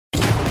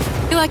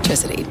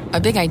Electricity, a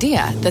big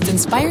idea that's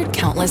inspired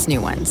countless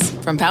new ones.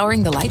 From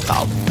powering the light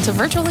bulb to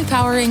virtually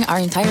powering our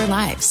entire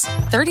lives.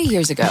 30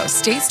 years ago,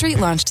 State Street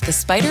launched the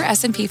SPDR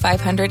S&P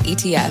 500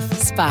 ETF,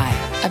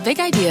 SPY. A big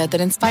idea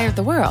that inspired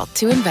the world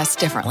to invest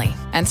differently.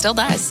 And still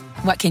does.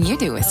 What can you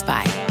do with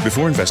SPY?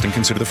 Before investing,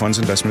 consider the fund's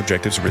investment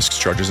objectives, risks,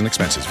 charges, and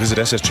expenses. Visit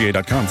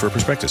ssga.com for a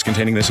prospectus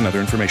containing this and other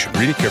information.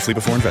 Read it carefully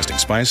before investing.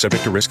 SPY is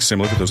subject to risks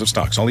similar to those of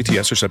stocks. All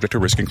ETFs are subject to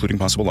risk, including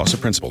possible loss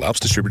of principal. Alps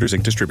Distributors,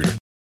 Inc. Distributor.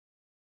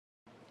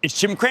 It's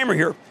Jim Cramer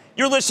here.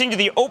 You're listening to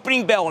the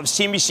opening bell of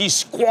CNBC's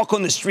Squawk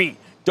on the Street.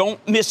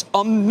 Don't miss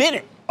a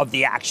minute of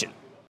the action.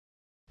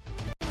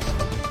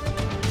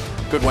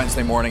 Good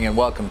Wednesday morning and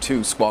welcome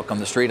to Squawk on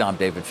the Street. I'm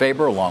David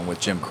Faber along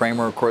with Jim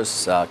Cramer. Of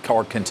course,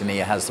 Car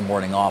Quintanilla has the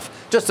morning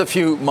off. Just a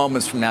few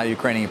moments from now,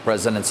 Ukrainian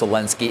President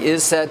Zelensky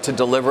is set to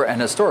deliver an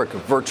historic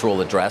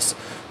virtual address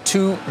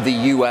to the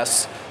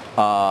U.S.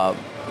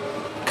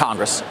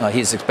 Congress.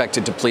 He's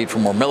expected to plead for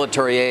more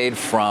military aid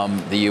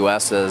from the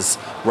U.S. as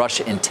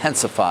Russia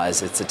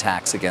intensifies its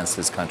attacks against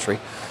his country.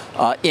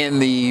 In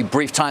the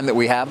brief time that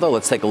we have, though,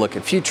 let's take a look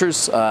at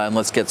futures and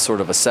let's get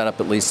sort of a setup,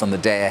 at least on the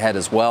day ahead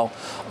as well,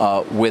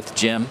 with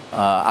Jim.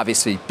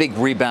 Obviously, big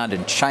rebound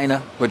in China,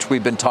 which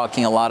we've been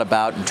talking a lot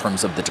about in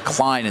terms of the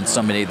decline in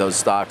so many of those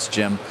stocks,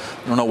 Jim.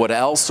 I don't know what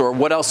else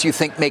you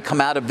think may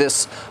come out of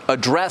this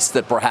address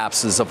that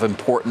perhaps is of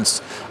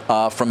importance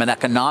from an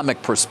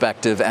economic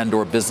perspective and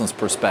or business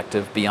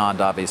perspective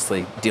beyond,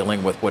 obviously,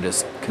 dealing with what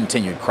is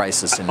continued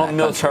crisis in that country.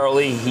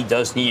 Militarily, he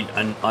does need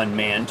an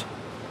unmanned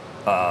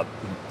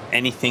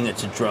anything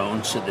that's a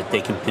drone so that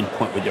they can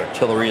pinpoint where the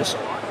artillery is.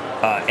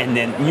 And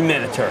then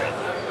humanitarian,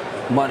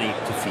 money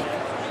to feed.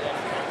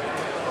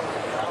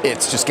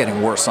 It's just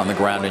getting worse on the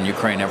ground in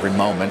Ukraine every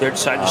moment. They're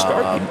deciding to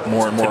starve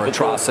more and more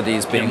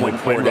atrocities being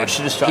reported.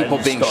 People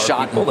being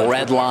shot in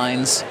bread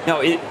lines.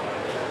 No,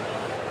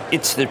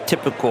 it's their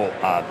typical,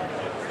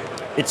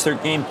 it's their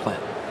game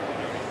plan.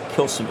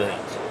 Kill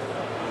civilians.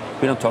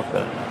 We don't talk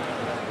about it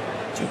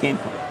enough. It's your game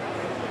plan.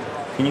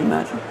 Can you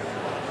imagine?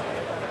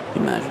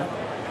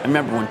 I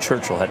remember when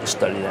Churchill had to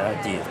study that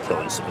idea of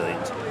killing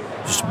civilians.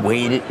 Just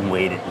waited and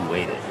waited and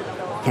waited.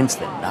 Against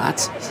the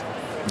Nazis.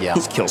 Yeah.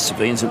 He's killed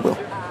civilians at will.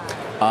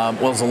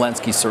 Well,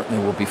 Zelensky certainly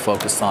will be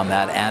focused on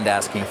that and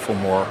asking for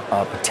more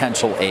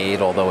potential aid,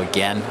 although,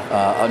 again,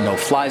 a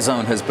no-fly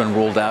zone has been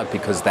ruled out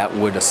because that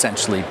would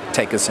essentially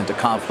take us into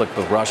conflict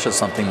with Russia,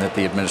 something that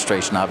the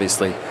administration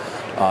obviously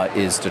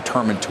is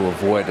determined to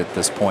avoid at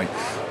this point.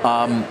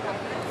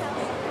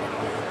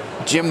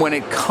 Jim, when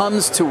it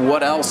comes to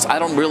what else, I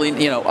don't really,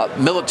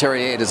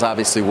 military aid is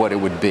obviously what it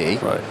would be.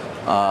 Right.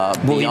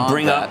 Will he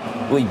bring up,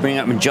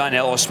 and John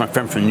Ellis, my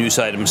friend from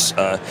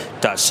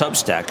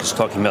newsitems.substack, is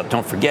talking about,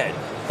 don't forget,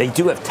 they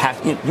do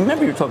have you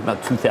remember you were talking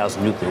about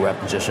 2,000 nuclear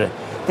weapons yesterday?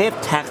 They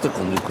have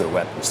tactical nuclear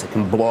weapons that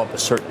can blow up a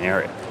certain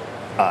area.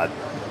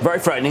 Very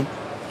frightening.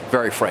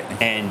 Very frightening.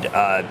 And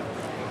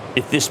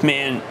if this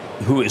man,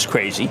 who is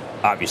crazy,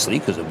 obviously,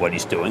 because of what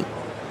he's doing,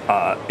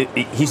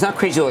 he's not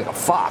crazy like a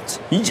fox.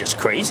 He's just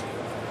crazy.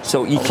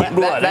 So you can't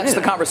blow out That's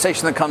anything. the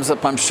conversation that comes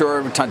up, I'm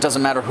sure. It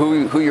doesn't matter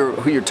who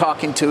you're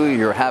talking to,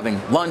 you're having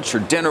lunch or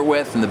dinner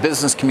with in the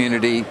business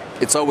community.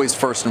 It's always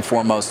first and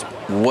foremost,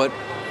 what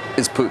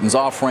is Putin's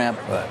off-ramp,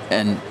 right,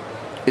 and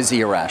is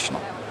he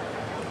irrational?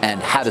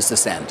 And how does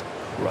this end?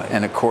 Right.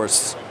 And, of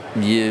course,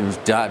 you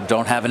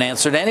don't have an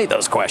answer to any of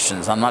those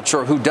questions. I'm not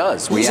sure who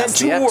does. We ask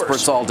the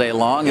experts all day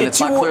long, and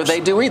it's not clear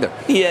they do either.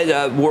 He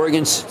had war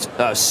against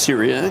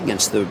Syria,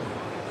 against the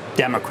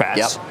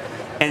Democrats. Yep.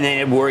 And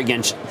then a war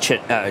against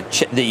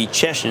the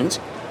Chechens,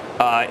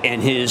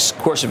 and his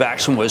course of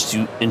action was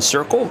to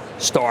encircle,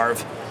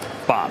 starve,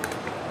 bomb.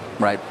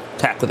 Right.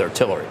 Attack with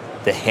artillery.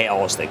 The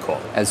hail, as they call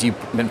it. As you've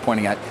been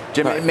pointing out.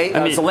 Jim, right.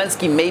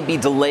 Zelensky may be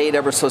delayed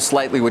ever so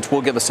slightly, which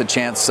will give us a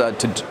chance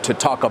to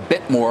talk a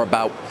bit more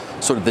about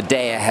sort of the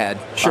day ahead.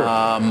 Sure.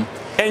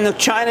 And look,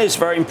 China is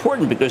very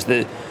important because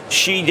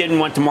Xi didn't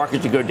want the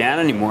market to go down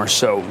anymore.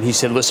 So he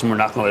said, listen, we're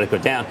not going to let it go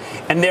down.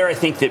 And there I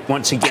think that,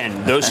 once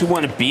again, those who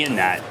want to be in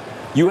that,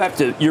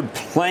 you're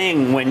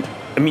playing when,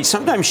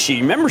 sometimes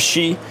remember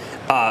Xi,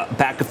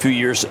 back a few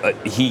years,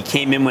 he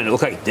came in when it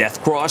looked like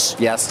Death Cross.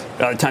 Yes.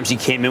 Other times he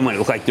came in when it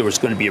looked like there was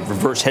going to be a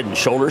reverse Head and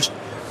Shoulders.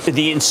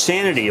 The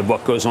insanity of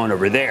what goes on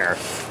over there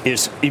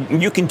is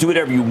you can do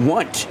whatever you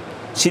want.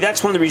 See,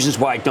 that's one of the reasons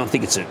why I don't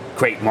think it's a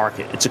great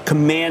market. It's a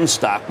command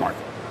stock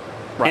market.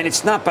 Right. And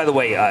it's not, by the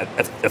way,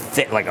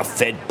 like a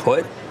Fed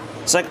put.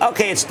 It's like,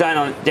 okay, it's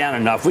down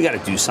enough. We got to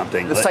do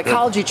something. The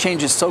psychology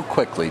changes so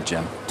quickly,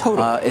 Jim.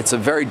 Totally. It's a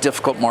very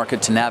difficult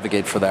market to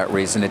navigate for that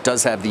reason. It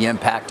does have the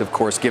impact, of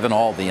course, given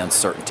all the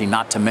uncertainty,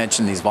 not to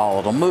mention these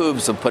volatile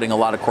moves of putting a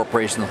lot of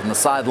corporations on the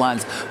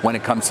sidelines when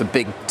it comes to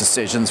big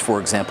decisions,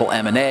 for example,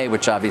 M&A,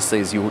 which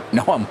obviously, as you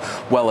know, I'm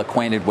well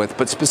acquainted with.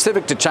 But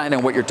specific to China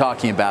and what you're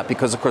talking about,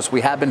 because, of course,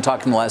 we have been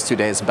talking the last 2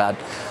 days about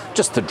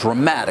just the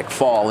dramatic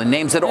fall in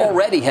names that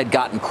already had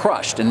gotten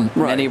crushed. And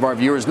many of our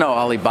viewers know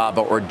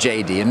Alibaba or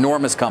JD,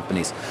 enormous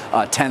companies,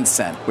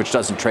 Tencent, which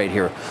doesn't trade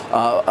here.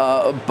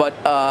 But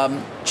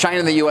China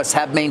and the U.S.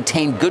 have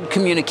maintained good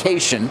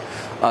communication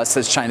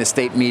says China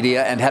state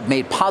media, and have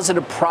made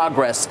positive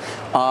progress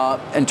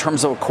in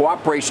terms of a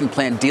cooperation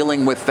plan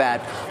dealing with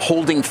that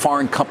Holding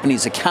Foreign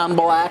Companies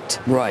Accountable Act.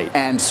 Right.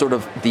 And sort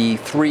of the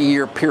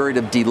 3-year period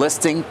of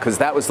delisting, because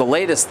that was the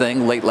latest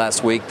thing late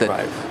last week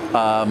that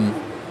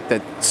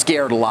that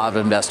scared a lot of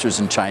investors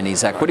in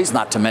Chinese equities,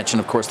 not to mention,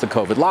 of course, the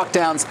COVID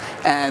lockdowns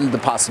and the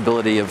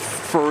possibility of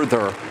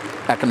further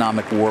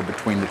economic war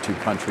between the two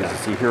countries.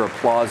 So you hear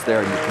applause there,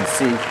 and you can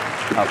see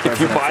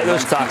if you buy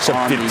those stocks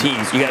at 15,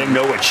 you got to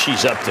know what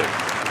she's up to,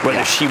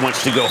 whether she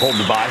wants to go hold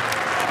to buy.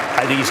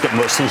 I think he's got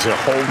most things to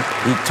hold.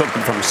 He took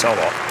them from sell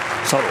to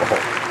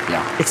hold.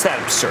 Yeah. It's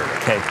that absurd,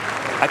 okay?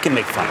 I can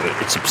make fun of it.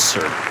 It's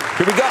absurd.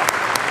 Here we go.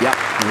 Yep.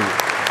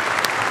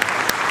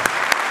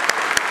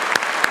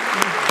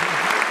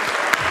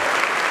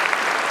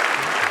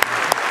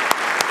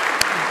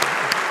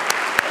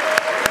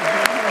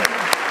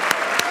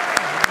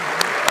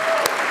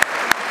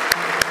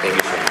 Thank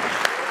you so much.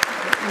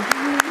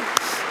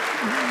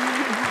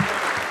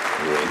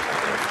 Really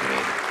kind to me.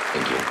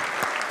 Thank you.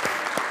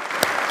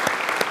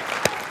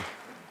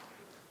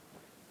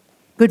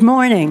 Good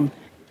morning.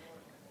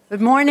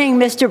 Good morning,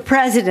 Mr.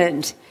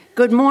 President.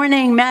 Good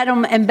morning,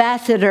 Madam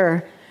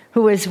Ambassador,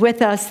 who is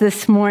with us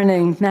this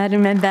morning.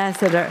 Madam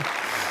Ambassador.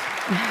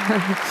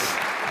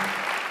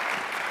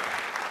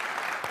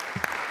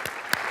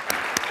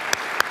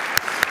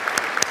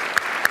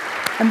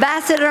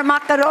 Ambassador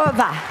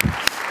Makarova.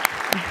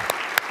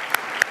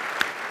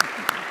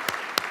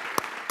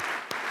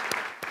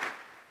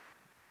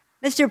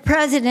 Mr.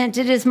 President,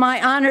 it is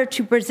my honor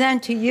to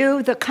present to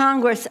you the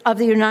Congress of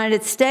the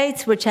United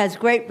States, which has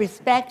great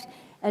respect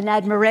and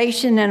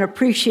admiration and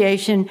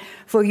appreciation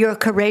for your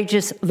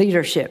courageous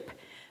leadership.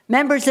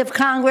 Members of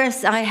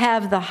Congress, I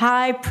have the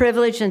high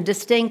privilege and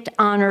distinct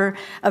honor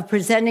of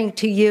presenting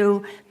to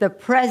you the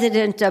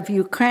President of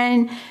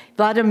Ukraine,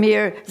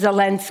 Vladimir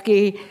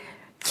Zelensky.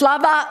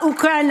 Slava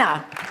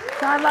Ukraina!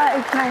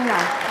 Slava Ukraina!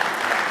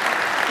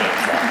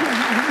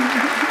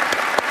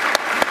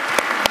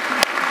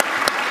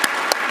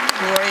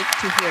 Glory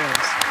to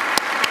heroes.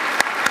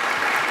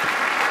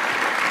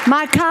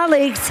 My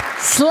colleagues,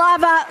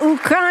 Slava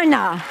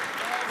Ukraina!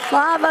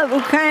 Slava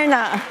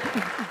Ukraina!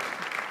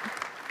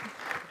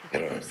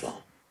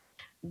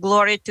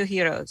 Glory to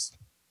heroes.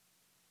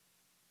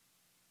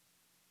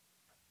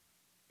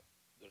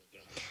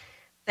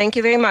 Thank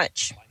you very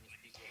much.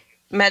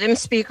 Madam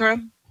Speaker,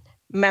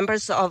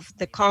 members of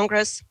the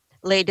Congress,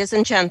 ladies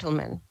and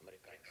gentlemen,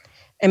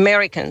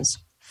 Americans,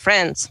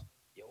 friends,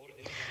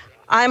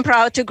 I'm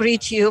proud to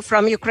greet you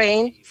from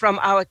Ukraine, from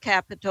our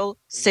capital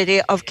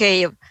city of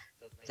Kyiv,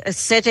 a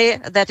city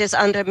that is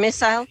under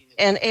missile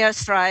and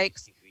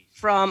airstrikes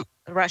from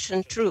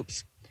Russian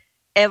troops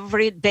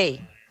every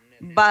day.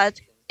 But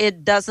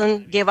it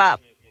doesn't give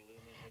up.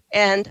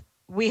 And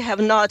we have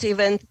not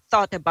even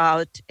thought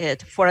about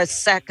it for a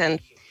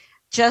second.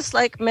 Just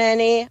like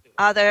many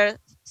other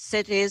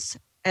cities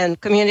and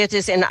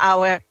communities in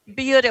our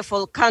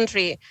beautiful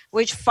country,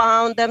 which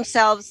found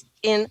themselves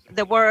in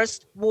the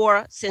worst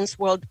war since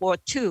World War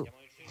II.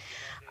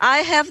 I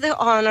have the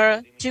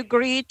honor to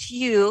greet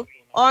you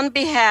on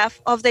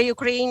behalf of the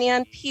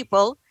Ukrainian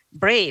people,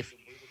 brave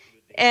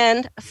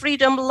and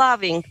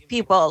freedom-loving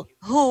people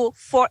who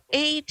for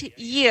 8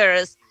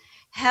 years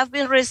have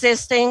been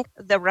resisting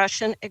the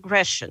Russian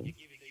aggression.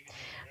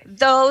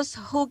 Those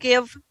who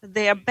give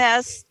their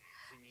best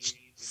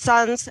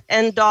sons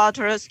and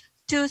daughters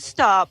to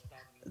stop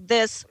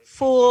this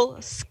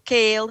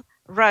full-scale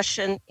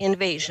Russian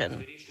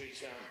invasion.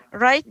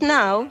 Right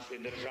now,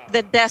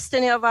 the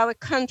destiny of our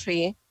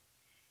country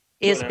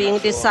is being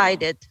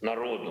decided.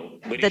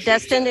 The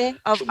destiny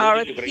of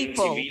our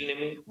people,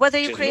 whether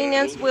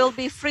Ukrainians will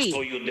be free,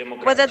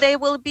 whether they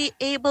will be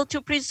able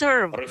to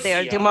preserve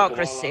their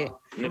democracy.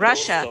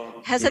 Russia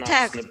has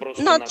attacked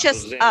not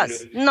just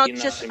us, not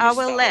just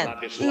our land,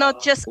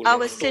 not just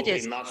our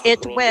cities.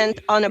 It went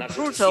on a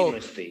brutal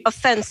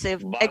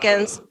offensive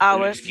against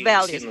our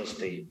values,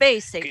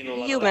 basic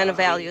human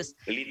values.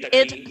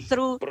 It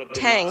threw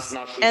tanks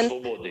and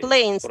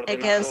planes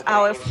against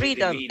our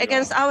freedom,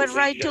 against our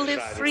right to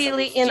live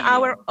freely in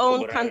our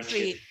own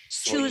country,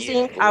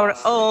 choosing our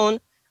own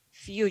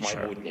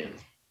future,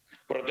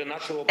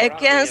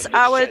 against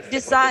our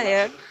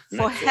desire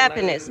for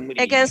happiness,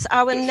 against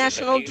our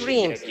national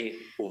dreams,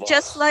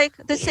 just like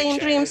the same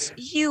dreams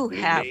you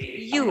have,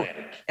 you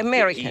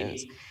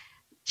Americans,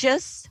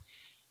 just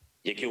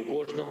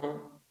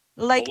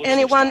like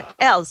anyone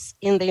else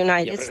in the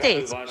United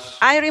States.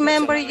 I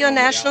remember your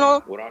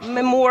national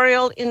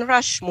memorial in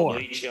Rushmore,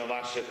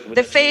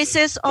 the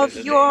faces of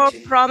your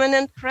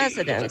prominent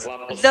presidents,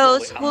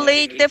 those who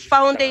laid the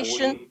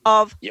foundation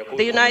of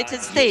the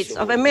United States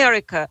of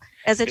America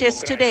as it is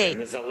today,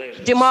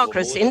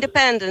 democracy,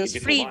 independence,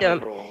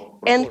 freedom,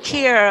 and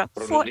care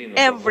for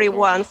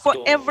everyone, for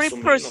every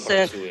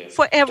person,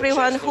 for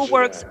everyone who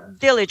works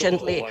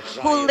diligently,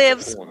 who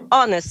lives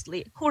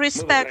honestly, who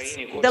respects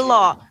the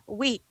law.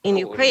 We in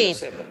Ukraine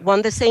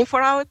want the same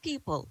for our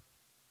people.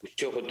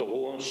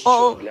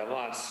 all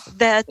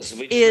that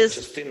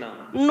is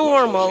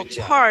normal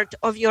part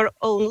of your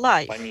own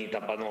life.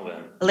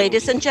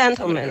 Ladies and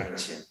gentlemen,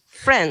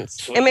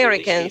 friends,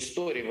 Americans,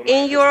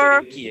 in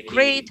your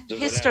great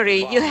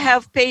history, you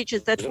have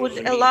pages that would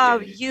allow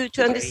you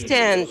to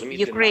understand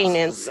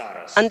Ukrainians.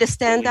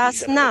 Understand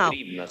us now,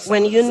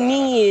 when you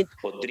need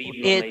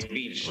it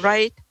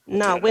right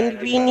now, when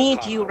we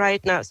need you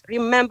right now.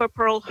 Remember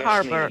Pearl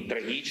Harbor,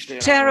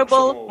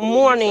 terrible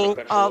morning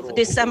of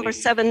December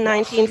 7,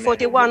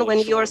 1941, when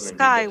your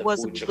sky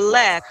was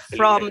black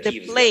from the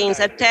planes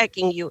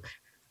attacking you.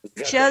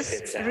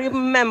 Just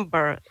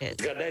remember it.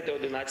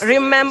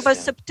 Remember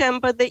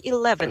September the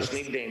 11th,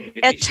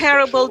 a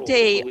terrible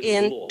day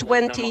in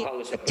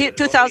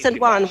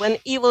 2001 when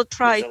evil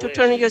tried to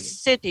turn your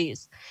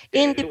cities,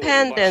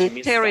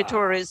 independent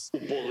territories,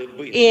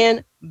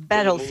 in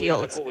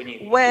battlefields,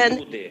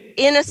 when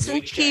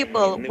innocent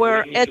people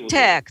were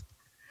attacked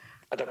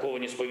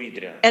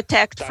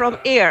from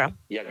air.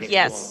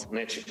 Yes.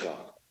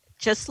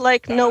 Just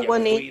like no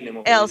one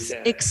else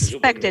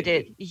expected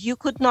it. You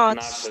could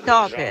not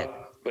stop it.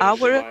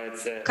 Our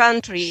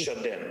country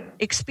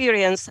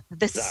experiences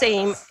the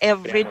same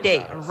every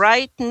day,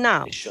 right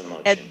now,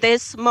 at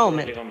this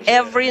moment,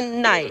 every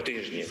night,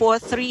 for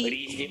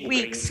 3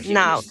 weeks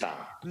now.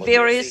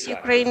 Various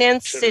Ukrainian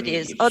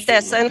cities,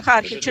 Odessa and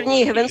Kharkiv,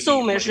 Chernihiv and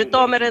Sumy,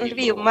 Zhytomyr and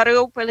Lviv,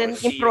 Mariupol and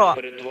Dnipro.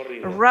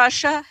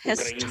 Russia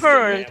has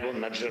turned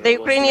the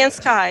Ukrainian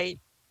sky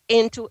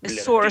into a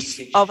source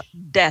of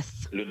death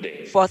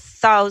for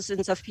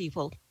thousands of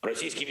people.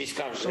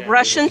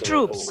 Russian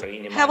troops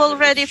have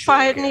already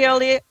fired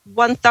nearly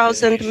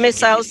 1,000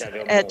 missiles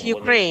at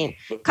Ukraine,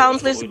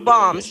 countless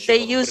bombs. They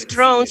use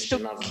drones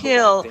to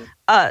kill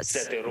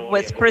us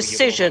with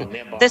precision.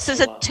 This is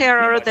a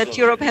terror that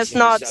Europe has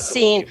not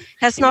seen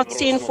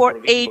for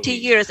 80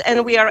 years,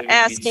 and we are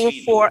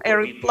asking for a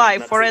reply,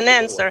 for an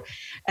answer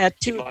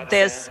to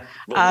this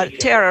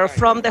terror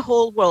from the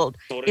whole world.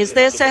 Is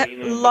this a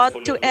lot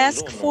to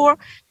ask for?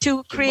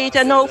 To create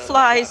a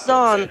no-fly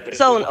zone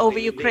over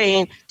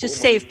Ukraine to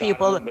save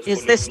people?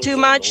 Is this too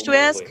much to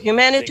ask?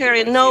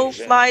 Humanitarian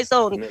no-fly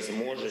zone,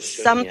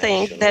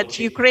 something that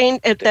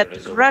that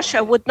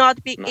Russia would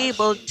not be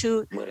able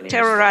to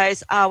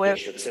terrorize our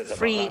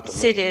free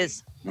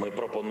cities.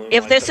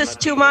 If this is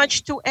too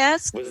much to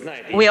ask,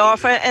 we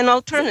offer an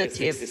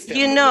alternative.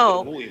 You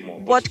know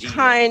what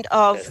kind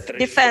of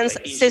defense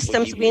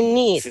systems we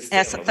need,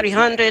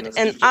 S-300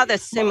 and other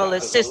similar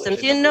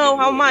systems. You know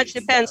how much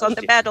depends on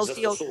the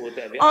battlefield,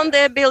 on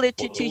the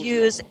ability to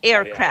use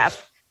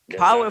aircraft,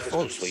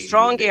 powerful,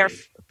 strong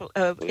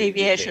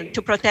aviation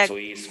to protect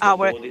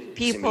our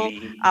people,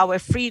 our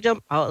freedom,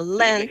 our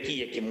land,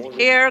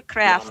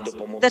 aircraft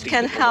that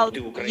can help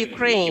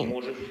Ukraine,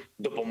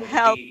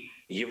 help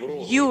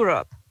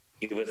Europe.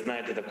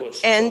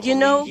 And you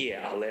know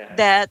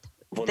that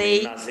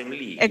they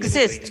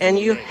exist and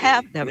you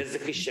have them,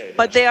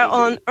 but they are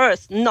on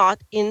earth, not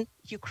in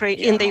Ukraine,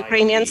 in the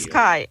Ukrainian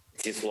sky.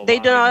 They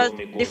do not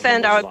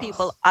defend our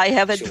people. I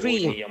have a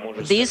dream.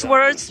 These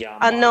words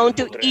are known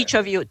to each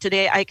of you.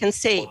 Today I can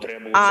say,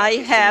 I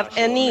have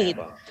a need.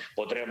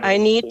 I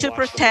need to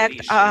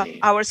protect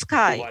our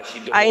sky.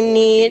 I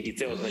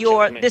need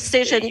your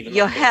decision,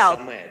 your help,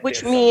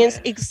 which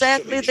means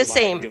exactly the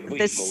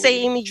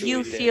same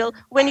you feel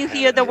when you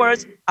hear the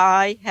words,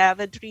 I have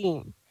a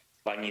dream.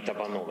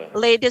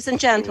 Ladies and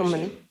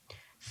gentlemen,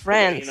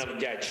 friends,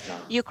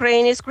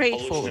 Ukraine is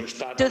grateful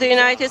to the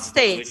United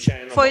States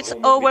for its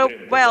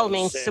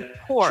overwhelming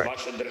support,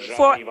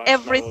 for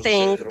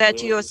everything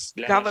that your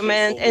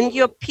government and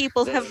your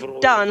people have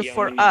done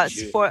for us,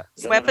 for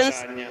weapons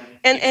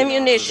and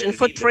ammunition,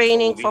 for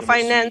training, for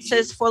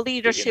finances, for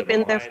leadership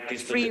in the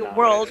free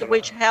world,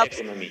 which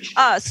helps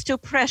us to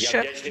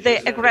pressure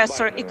the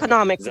aggressor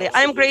economically.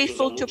 I'm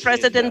grateful to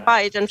President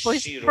Biden for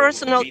his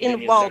personal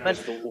involvement,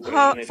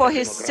 for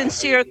his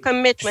sincere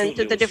commitment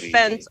to the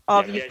defense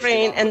of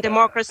Ukraine and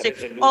democracy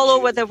all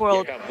over the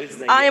world.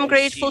 I am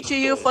grateful to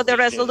you for the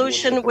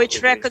resolution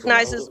which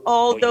recognizes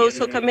all those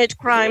who commit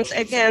crimes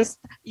against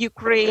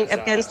Ukraine,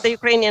 against the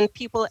Ukrainian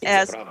people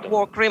as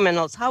war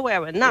criminals.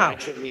 However, now,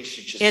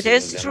 it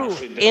is true,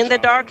 in the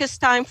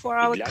darkest time for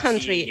our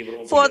country,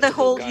 for the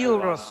whole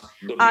Europe,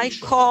 I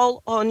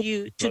call on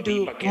you to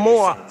do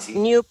more.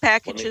 New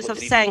packages of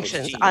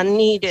sanctions are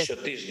needed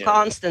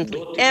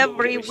constantly,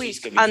 every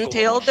week,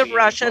 until the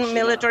Russian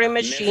military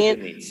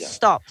machine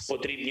stops.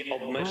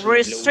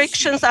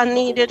 Restrictions are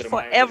needed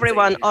for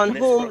everyone on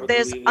whom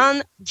this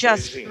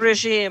unjust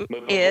regime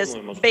is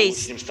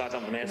based.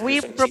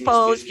 We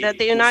propose that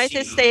the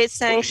United States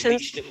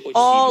sanctions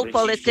all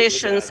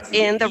politicians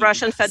in the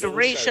Russian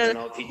Federation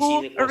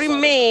who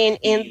remain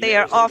in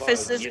their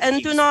offices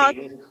and do not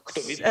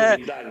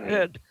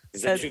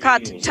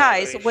cut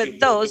ties with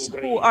those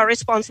who are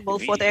responsible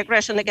for the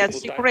aggression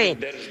against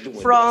Ukraine,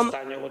 from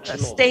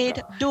State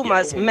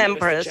Duma's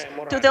members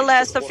to the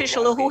last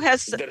official who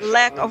has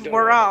lack of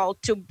morale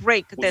to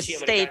break the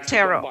state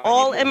terror.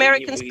 All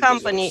American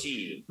companies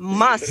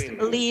must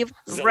leave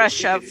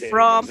Russia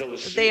from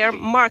their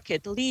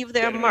market, leave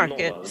their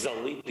market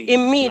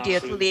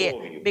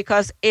immediately,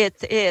 because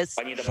it is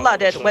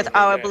flooded with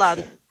our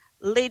blood.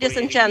 Ladies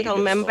and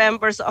gentlemen,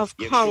 members of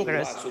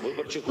Congress,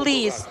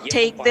 please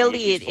take the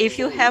lead. If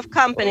you have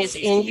companies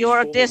in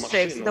your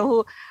districts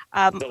who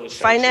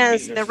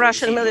finance the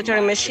Russian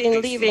military machine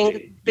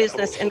leaving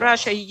business in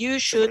Russia, you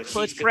should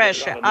put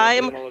pressure. I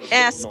am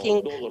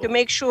asking to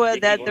make sure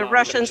that the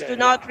Russians do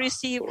not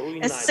receive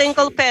a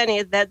single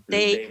penny that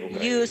they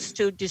use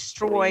to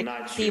destroy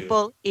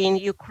people in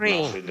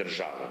Ukraine.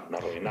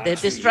 The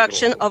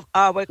destruction of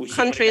our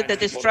country, the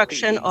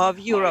destruction of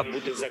Europe.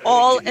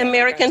 All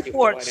American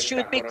ports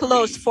should be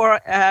closed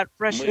for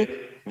Russian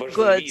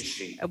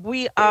goods.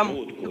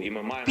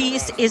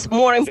 Peace is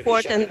more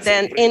important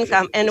than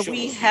income, and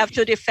we have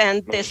to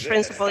defend this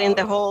principle in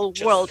the whole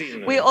world.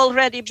 We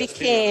already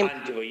became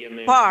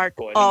part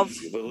of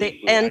the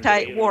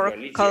anti-war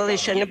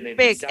coalition, a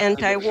big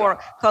anti-war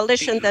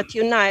coalition that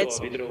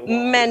unites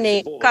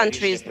many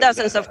countries,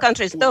 dozens of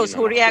countries, those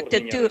who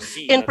reacted to,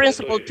 in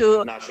principle,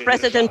 to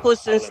President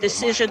Putin's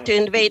decision to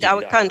invade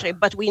our country.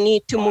 But we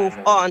need to move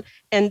on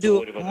and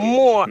do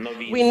more.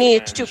 We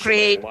need to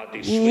create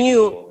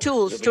new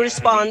tools to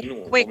respond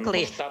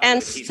quickly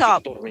and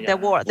stop the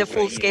war, the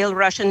full-scale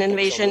Russian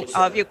invasion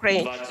of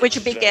Ukraine,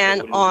 which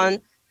began on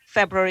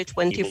February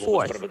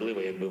 24th.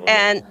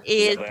 And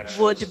it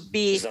would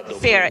be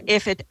fair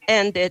if it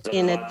ended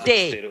in a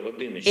day,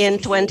 in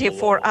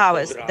 24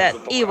 hours, that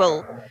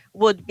evil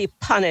would be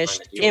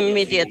punished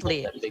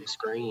immediately.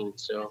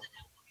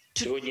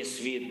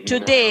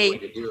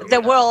 Today,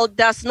 the world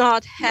does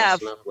not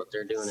have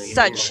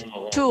such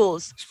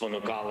tools.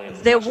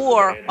 The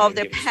war of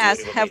the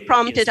past have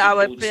prompted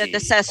our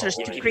predecessors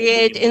to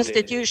create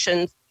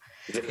institutions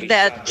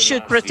that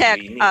should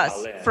protect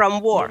us from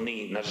war.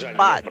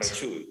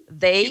 But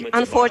they,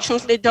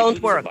 unfortunately,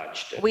 don't work.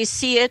 We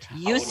see it,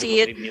 you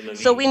see it,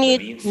 so we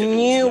need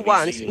new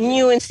ones,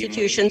 new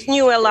institutions,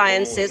 new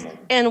alliances,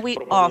 and we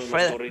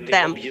offer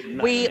them.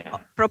 We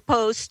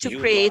propose to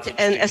create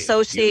an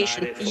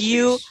association,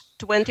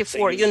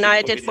 U24,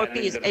 United for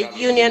Peace, a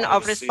union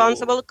of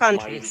responsible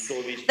countries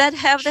that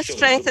have the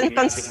strength and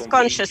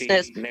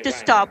consciousness to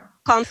stop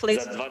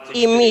conflicts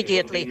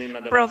immediately,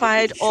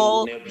 provide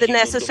all the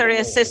necessary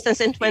assistance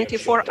in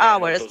 24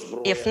 hours,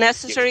 if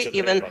necessary,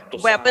 even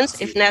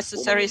weapons, if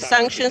necessary,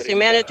 sanctions,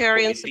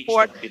 humanitarian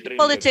support,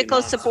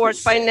 political support,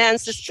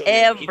 finances,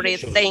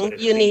 everything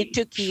you need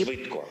to keep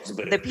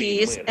the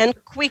peace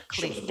and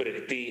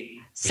quickly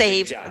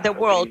save the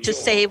world, to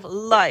save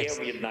lives.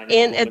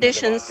 In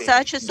addition,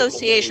 such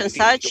association,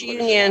 such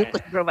union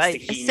could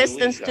provide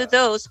assistance to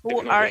those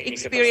who are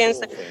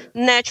experiencing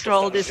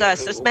natural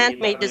disasters,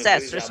 man-made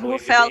disasters, who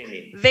fell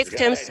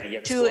victims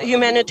to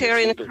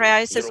humanitarian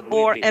crisis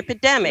or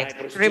epidemics.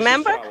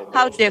 Remember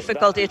how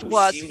difficult it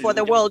was for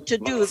the world to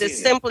do the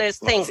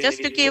simplest thing,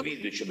 just to give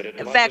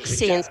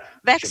vaccines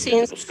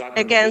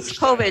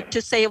against COVID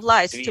to save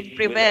lives, to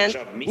prevent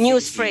new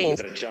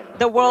strains.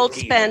 The world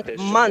spent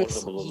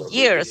months,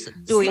 years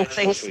doing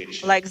things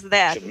like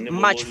that,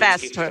 much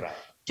faster,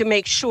 to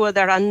make sure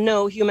there are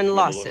no human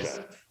losses,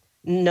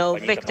 no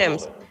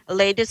victims.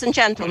 Ladies and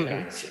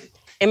gentlemen,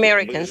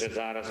 Americans,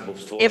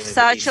 if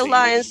such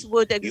alliance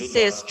would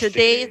exist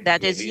today,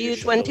 that is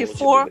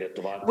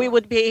U24, we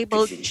would be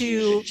able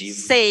to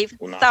save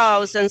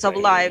thousands of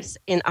lives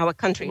in our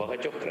country.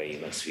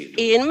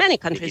 In many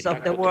countries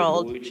of the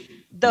world,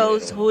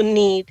 those who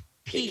need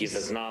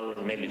peace,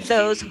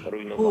 those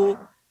who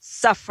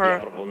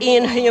suffer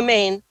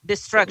inhumane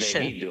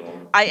destruction.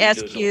 I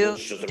ask you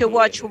to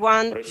watch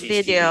one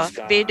video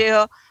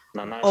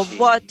of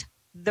what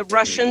the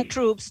Russian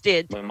troops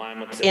did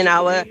in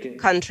our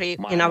country,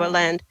 in our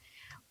land.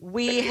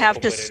 We have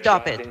to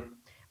stop it.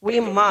 We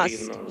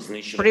must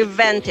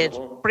prevent it,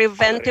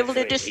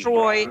 preventively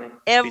destroy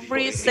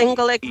every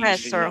single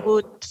aggressor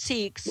who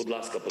seeks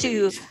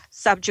to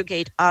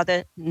subjugate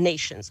other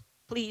nations.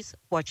 Please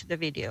watch the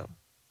video.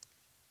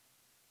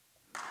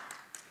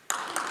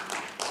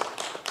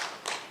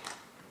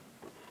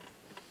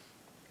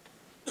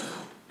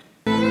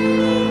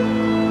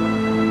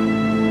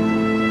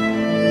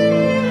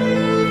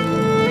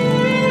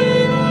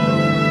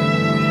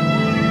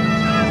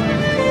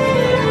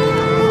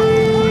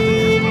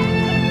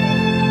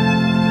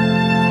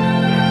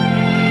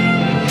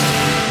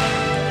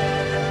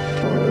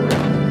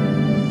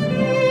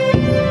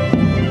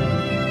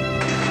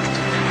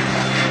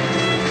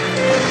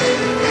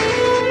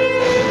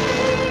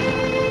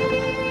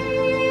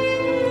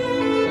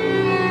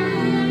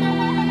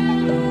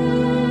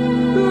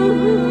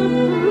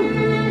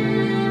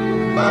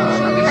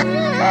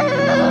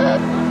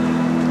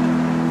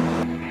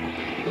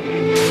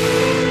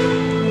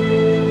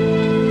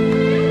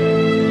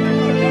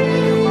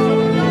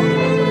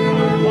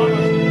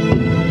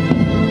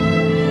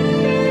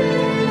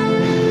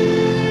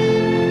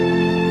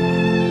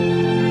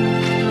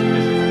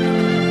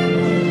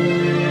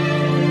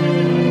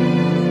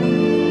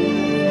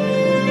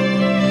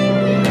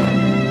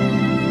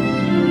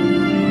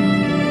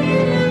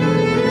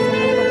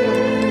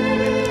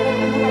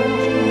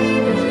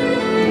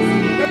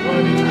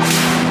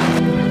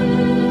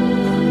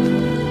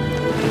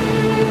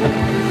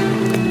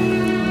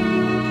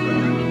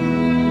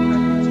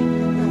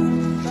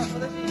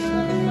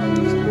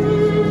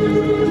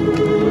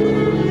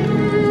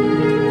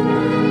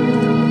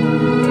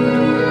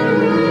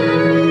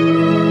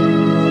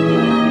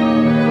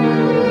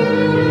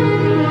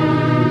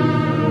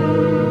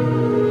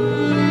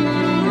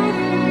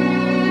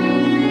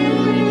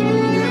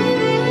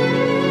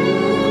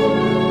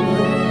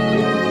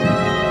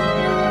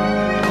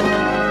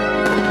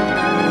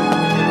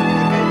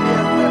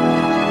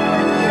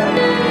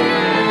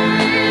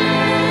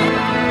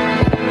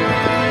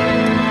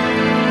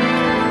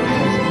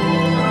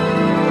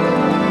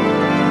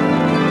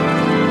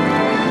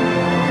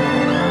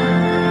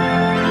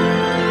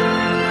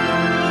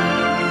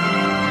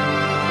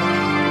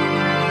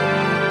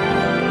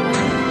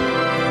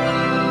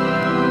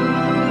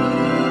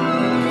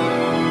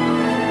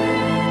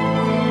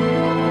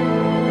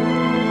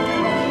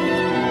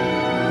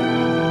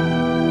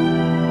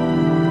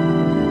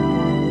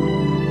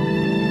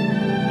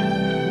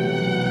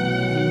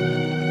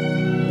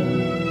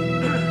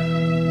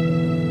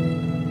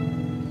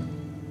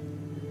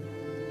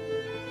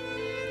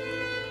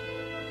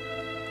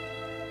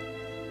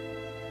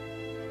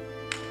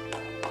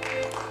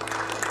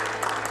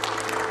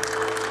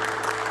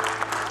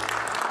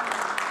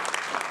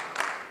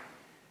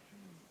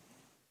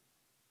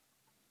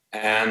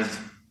 And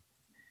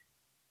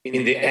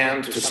in the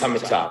end, to sum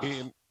it up,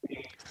 today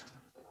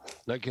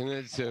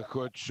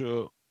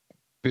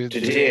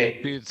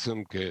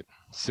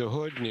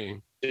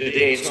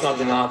it's not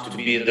enough to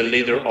be the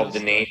leader of the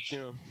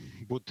nation.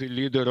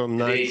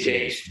 Today it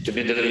takes to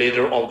be the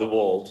leader of the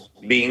world.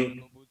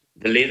 Being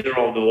the leader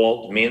of the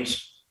world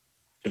means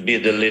to be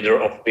the leader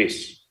of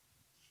peace.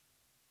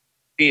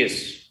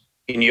 Peace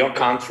in your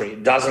country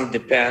doesn't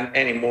depend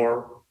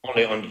anymore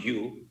only on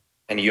you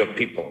and your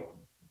people.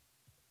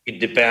 It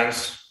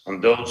depends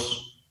on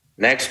those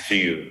next to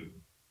you,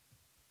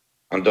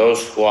 on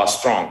those who are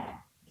strong.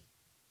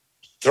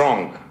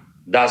 Strong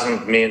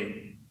doesn't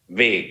mean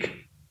weak.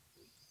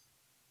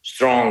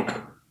 Strong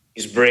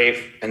is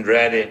brave and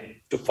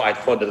ready to fight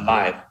for the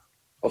life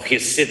of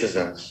his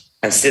citizens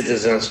and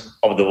citizens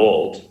of the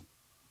world,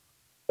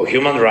 for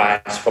human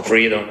rights, for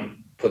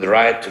freedom, for the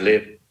right to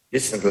live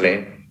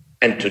decently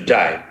and to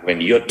die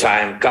when your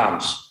time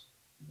comes,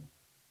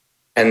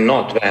 and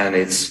not when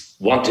it's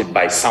wanted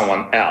by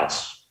someone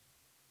else,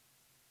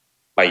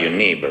 by your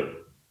neighbor.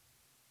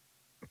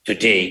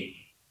 Today,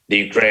 the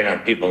Ukrainian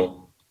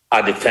people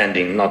are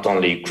defending not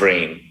only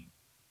Ukraine,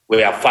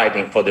 we are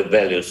fighting for the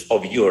values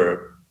of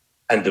Europe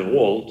and the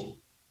world,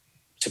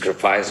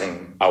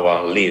 sacrificing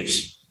our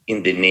lives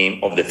in the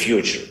name of the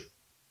future.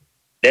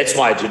 That's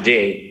why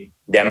today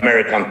the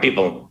American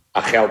people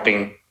are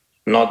helping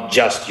not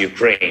just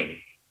Ukraine,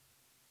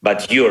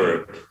 but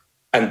Europe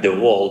and the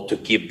world to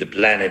keep the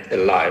planet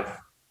alive,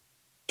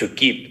 to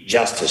keep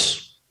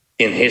justice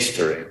in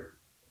history.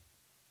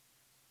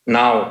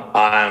 Now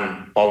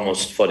I'm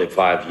almost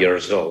 45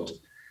 years old.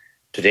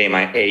 Today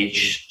my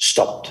age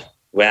stopped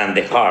when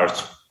the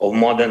hearts of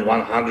more than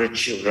 100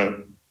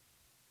 children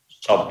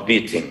stopped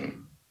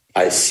beating.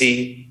 I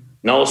see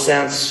no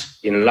sense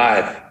in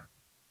life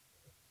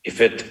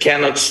if it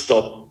cannot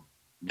stop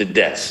the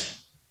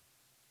death.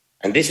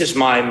 And this is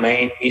my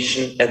main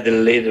mission as the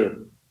leader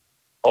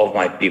of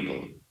my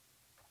people,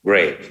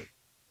 great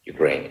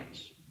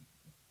Ukrainians.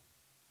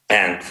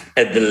 And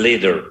as the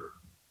leader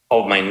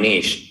of my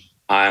nation,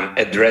 I'm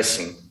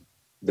addressing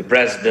the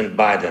President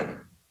Biden.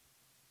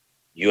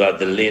 You are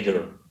the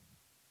leader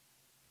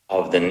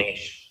of the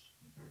nation,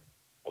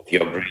 of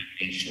your great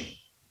nation.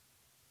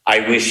 I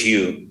wish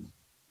you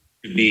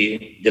to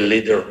be the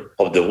leader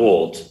of the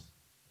world.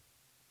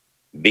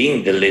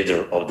 Being the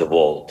leader of the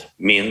world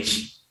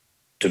means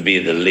to be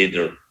the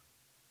leader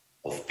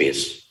of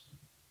peace.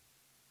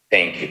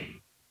 Thank you.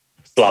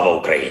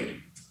 Slava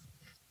Ukraini.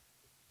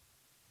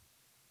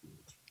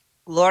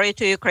 Glory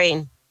to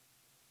Ukraine.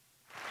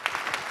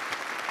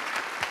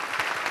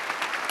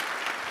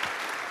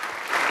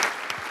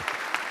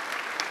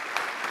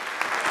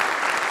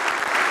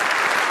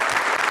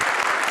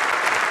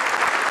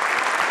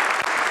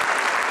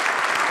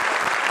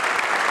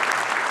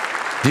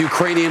 The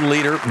Ukrainian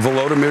leader,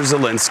 Volodymyr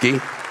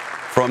Zelensky,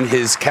 from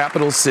his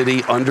capital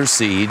city under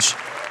siege,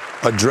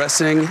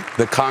 addressing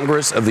the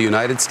Congress of the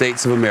United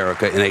States of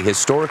America in a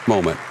historic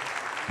moment,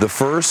 the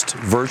first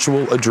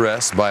virtual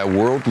address by a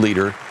world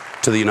leader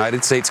to the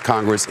United States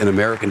Congress in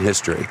American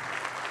history,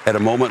 at a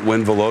moment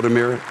when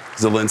Volodymyr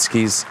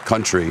Zelensky's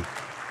country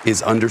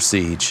is under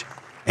siege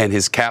and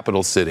his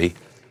capital city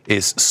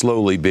is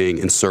slowly being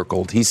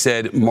encircled. He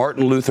said,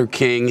 Martin Luther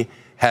King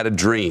had a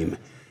dream.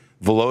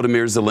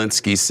 Volodymyr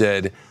Zelensky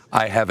said,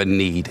 I have a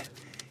need.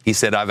 He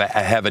said, I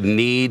have a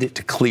need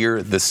to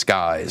clear the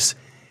skies.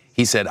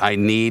 He said, I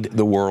need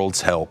the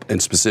world's help, and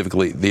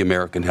specifically the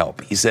American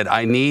help. He said,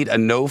 I need a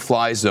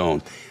no-fly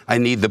zone. I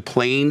need the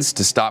planes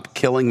to stop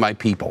killing my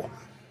people.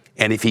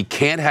 And if he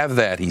can't have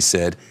that, he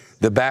said,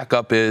 the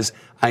backup is,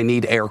 I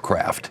need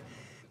aircraft.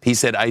 He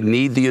said, I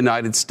need the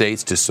United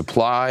States to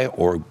supply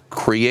or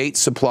create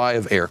supply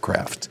of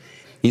aircraft.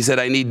 He said,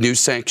 I need new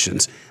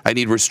sanctions. I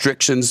need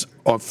restrictions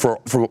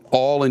for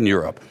all in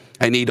Europe.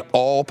 I need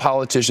all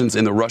politicians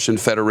in the Russian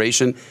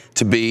Federation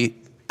to be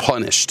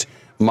punished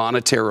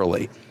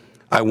monetarily.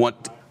 I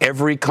want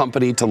every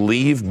company to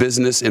leave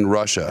business in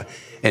Russia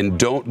and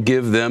don't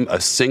give them a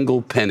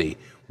single penny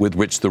with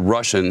which the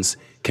Russians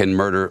can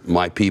murder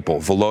my people.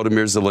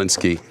 Volodymyr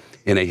Zelensky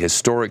in a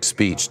historic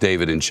speech,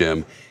 David and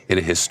Jim, in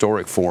a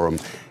historic forum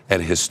at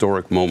a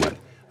historic moment,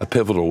 a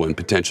pivotal one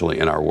potentially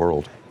in our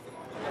world.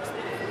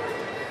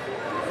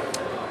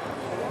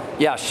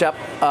 Yeah, Shep,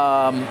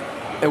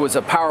 it was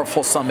a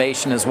powerful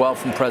summation as well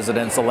from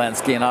President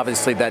Zelensky, and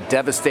obviously that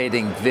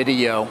devastating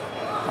video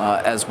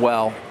as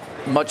well.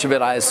 Much of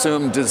it, I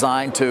assume,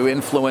 designed to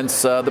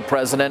influence the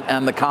president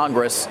and the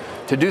Congress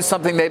to do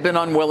something they've been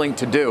unwilling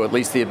to do, at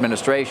least the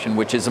administration,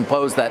 which is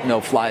impose that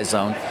no-fly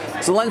zone.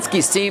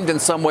 Zelensky seemed in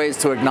some ways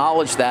to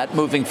acknowledge that,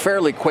 moving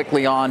fairly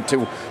quickly on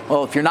to,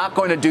 well, if you're not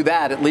going to do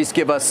that, at least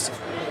give us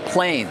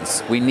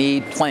planes. We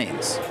need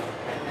planes.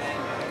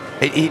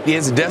 He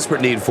has a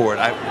desperate need for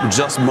it.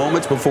 Just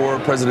moments before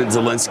President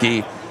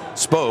Zelensky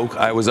spoke,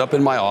 I was up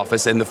in my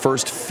office, and the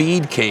first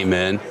feed came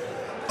in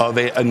of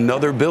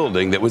another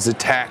building that was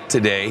attacked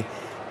today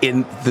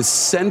in the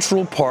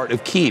central part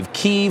of Kyiv.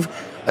 Kyiv,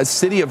 a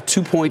city of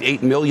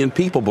 2.8 million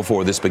people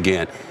before this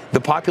began, the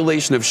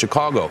population of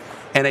Chicago,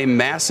 and a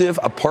massive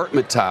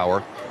apartment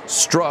tower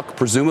struck,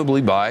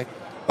 presumably by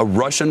a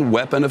Russian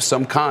weapon of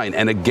some kind.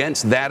 And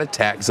against that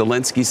attack,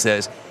 Zelensky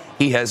says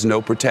he has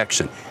no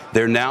protection.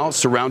 They're now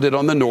surrounded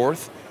on the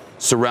north,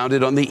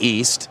 surrounded on the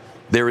east.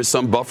 There is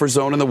some buffer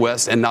zone in the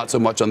west and not so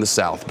much on the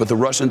south. But the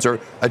Russians are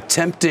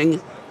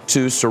attempting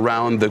to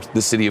surround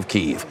the city of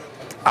Kyiv.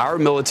 Our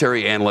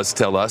military analysts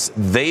tell us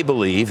they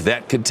believe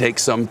that could take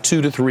some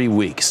 2 to 3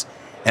 weeks,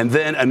 and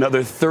then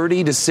another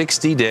 30 to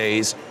 60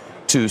 days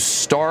to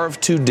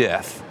starve to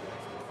death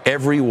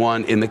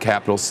everyone in the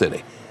capital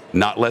city.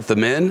 Not let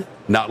them in,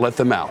 not let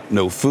them out.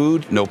 No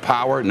food, no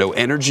power, no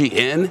energy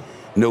in,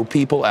 no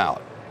people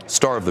out.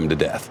 Starve them to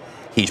death.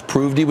 He's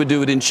proved he would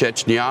do it in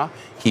Chechnya.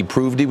 He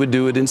proved he would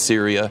do it in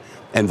Syria.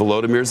 And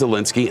Volodymyr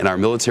Zelensky and our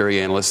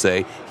military analysts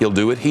say he'll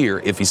do it here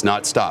if he's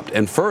not stopped.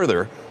 And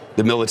further,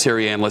 the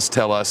military analysts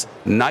tell us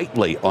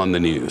nightly on the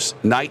news,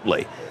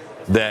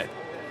 that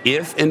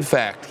if, in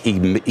fact,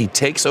 he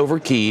takes over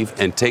Kyiv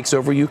and takes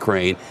over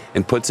Ukraine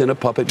and puts in a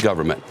puppet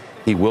government,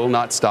 he will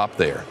not stop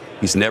there.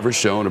 He's never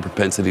shown a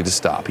propensity to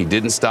stop. He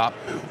didn't stop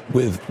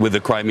with the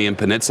Crimean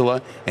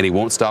Peninsula, and he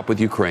won't stop with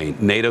Ukraine.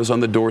 NATO's on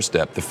the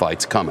doorstep. The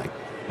fight's coming.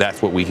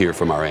 That's what we hear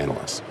from our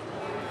analysts.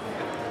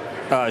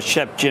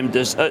 Shep, Jim,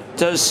 does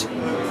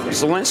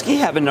Zelensky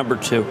have a number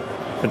two?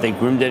 Have they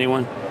groomed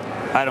anyone?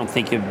 I don't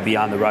think it would be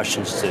on the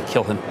Russians to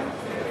kill him.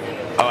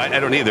 Oh, I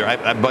don't either.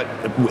 But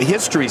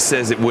history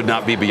says it would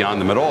not be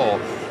beyond them at all.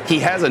 He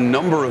has a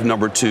number of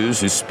number twos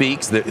who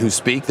speak.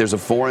 There's a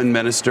foreign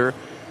minister.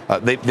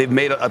 They've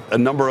made a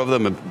number of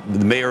them.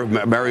 The mayor of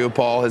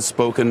Mariupol has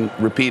spoken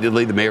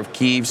repeatedly. The mayor of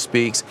Kyiv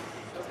speaks.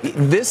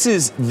 This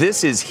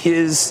is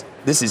his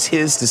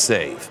to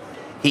save.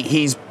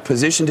 He's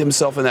positioned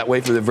himself in that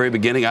way from the very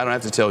beginning. I don't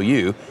have to tell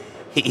you.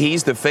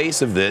 He's the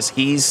face of this.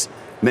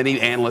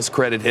 Many analysts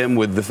credit him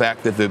with the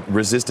fact that the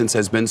resistance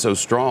has been so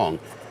strong.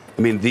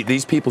 I mean,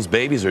 these people's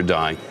babies are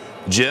dying.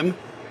 Jim,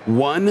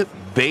 one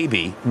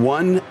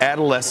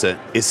adolescent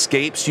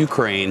escapes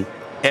Ukraine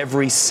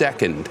every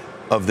second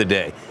of the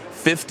day.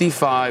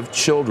 55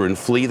 children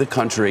flee the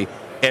country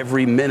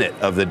every minute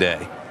of the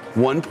day.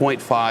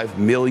 1.5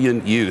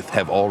 million youth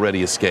have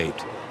already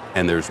escaped.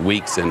 And there's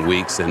weeks and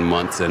weeks and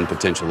months and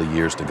potentially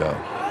years to go.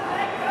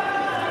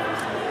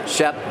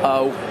 Shep,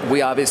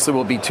 we obviously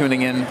will be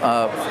tuning in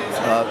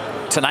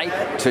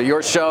tonight to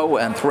your show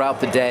and throughout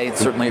the day.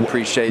 Certainly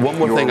appreciate One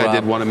more thing I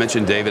did want to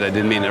mention, David. I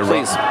didn't mean to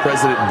interrupt. Please.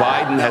 President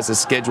Biden has a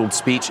scheduled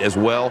speech as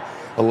well,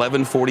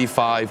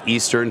 11:45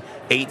 Eastern,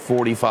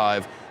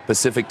 8:45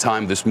 Pacific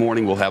time this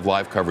morning. We'll have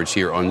live coverage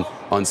here on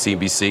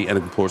CNBC, and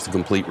of course the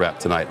complete wrap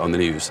tonight on the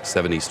news,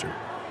 7 Eastern.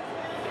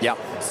 Yeah,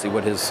 see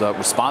what his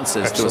response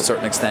is. Excellent. To a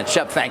certain extent.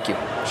 Shep, thank you.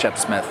 Shep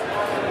Smith.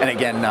 And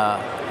again,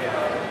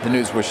 the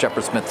news with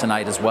Shepard Smith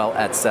tonight as well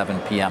at 7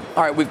 p.m.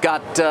 All right, we've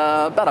got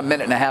about a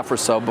minute and a half or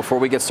so before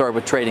we get started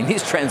with trading.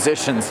 These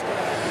transitions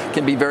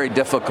can be very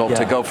difficult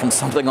to go from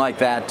something like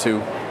that to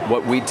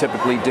what we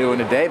typically do in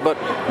a day, but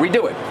we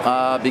do it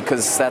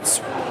because that's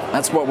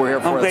what we're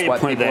here for. I'm glad you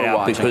pointed that out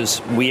watching.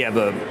 Because we have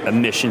a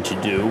mission to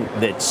do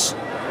that's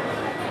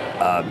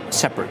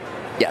separate.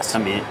 Yes. I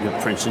mean,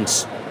 for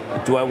instance,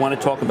 do I want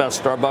to talk about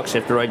Starbucks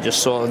after I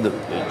just saw the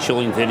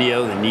chilling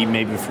video, the need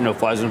maybe for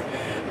no-fly zone?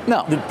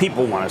 No. The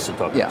people want us to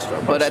talk about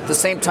Starbucks. But at the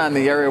same time,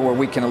 the area where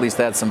we can at least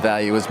add some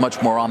value is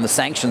much more on the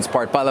sanctions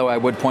part. By the way, I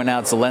would point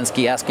out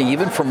Zelensky asking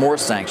even for more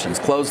sanctions,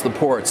 close the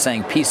ports,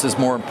 saying peace is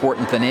more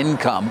important than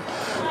income.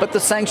 But the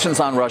sanctions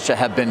on Russia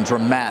have been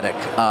dramatic,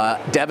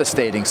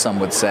 devastating, some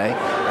would say.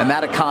 And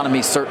that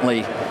economy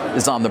certainly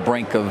is on the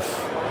brink of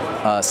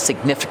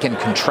significant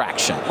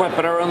contraction. Right,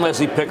 but our own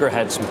Leslie Picker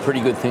had some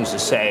pretty good things to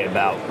say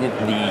about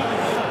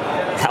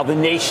how the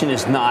nation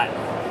is not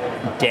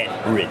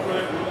debt-ridden.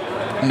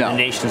 No. The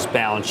nation's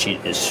balance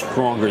sheet is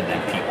stronger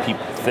than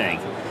people think,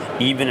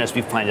 even as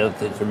we find out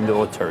that their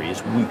military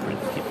is weaker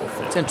than people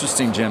think. It's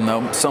interesting, Jim,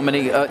 though. So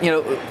many,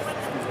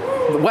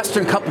 the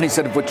Western companies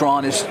that have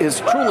withdrawn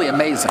is truly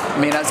amazing. I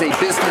mean, as a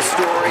business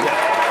story,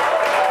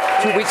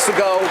 2 weeks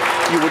ago,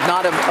 you would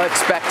not have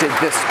expected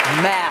this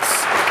mass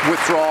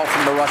withdrawal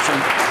from the Russian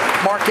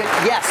market.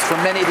 Yes, for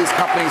many of these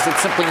companies,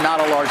 it's simply not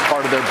a large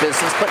part of their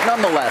business, but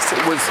nonetheless,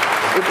 it was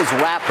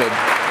rapid.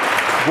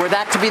 Were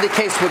that to be the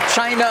case with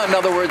China, in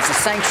other words, the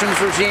sanctions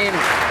regime,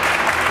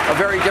 a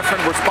very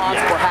different response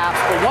perhaps,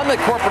 but one that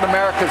corporate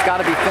America's got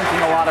to be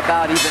thinking a lot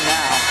about even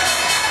now.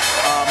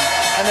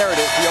 And there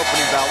it is, the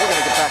opening bell. We're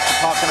going to get back to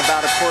talking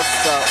about, of course,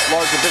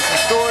 larger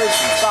business stories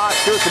and stocks.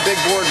 Here's the big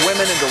board,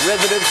 Women in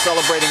Derivatives,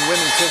 celebrating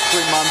Women's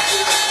History Month.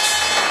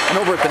 And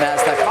over at the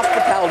NASDAQ,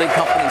 hospitality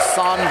company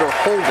Sonder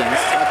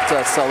Holdings,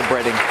 that's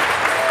celebrating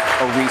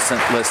a recent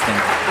listing.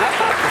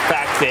 The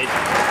fact that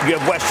you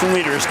have Western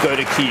leaders go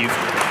to Kyiv,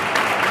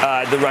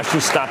 the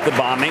Russians stop the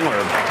bombing or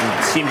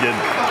seem to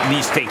at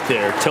least take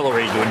their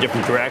artillery to a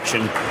different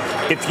direction.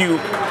 If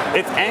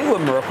Angela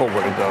Merkel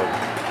were to go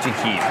to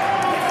Kyiv,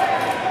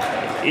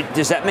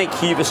 does that make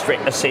Kyiv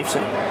a safe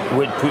zone?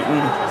 Would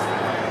Putin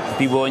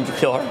be willing to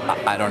kill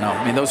her? I don't know.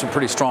 I mean, those are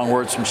pretty strong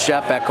words from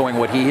Shep, echoing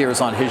what he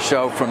hears on his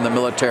show from the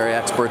military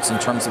experts in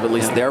terms of at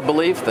least their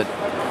belief that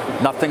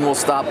nothing will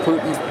stop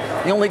Putin.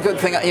 The only good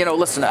thing,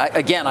 listen,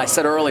 I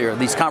said earlier,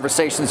 these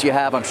conversations you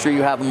have, I'm sure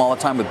you have them all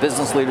the time with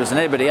business leaders and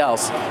anybody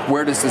else,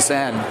 where does this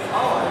end?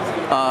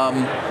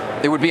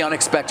 It would be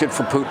unexpected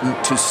for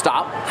Putin to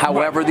stop.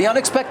 However, the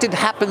unexpected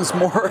happens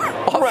more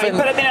often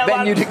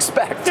than you'd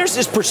expect. There's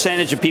this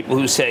percentage of people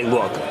who say,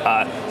 look,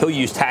 he'll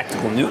use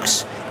tactical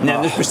nukes. And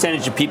then there's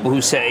percentage of people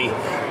who say,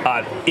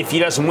 if he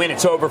doesn't win,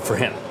 it's over for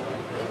him.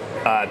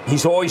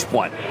 He's always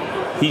won.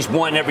 He's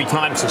won every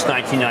time since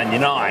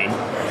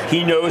 1999.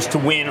 He knows to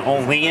win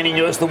only, and he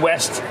knows the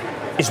West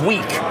is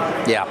weak.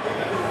 Yeah.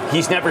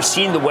 He's never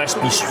seen the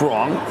West be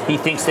strong. He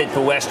thinks that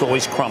the West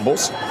always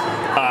crumbles.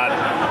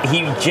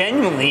 He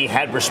genuinely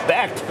had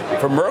respect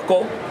for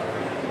Merkel,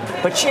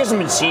 but she hasn't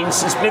been seen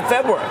since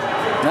mid-February.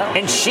 No.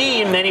 And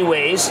she, in many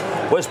ways,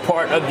 was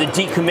part of the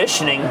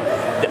decommissioning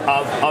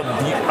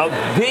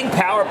of big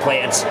power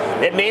plants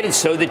that made it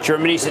so that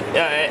Germany's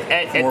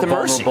at the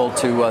mercy. More vulnerable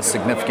to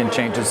significant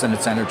changes in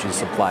its energy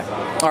supply.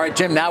 All right,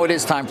 Jim, now it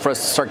is time for us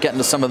to start getting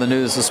to some of the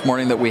news this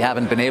morning that we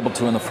haven't been able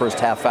to in the first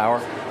half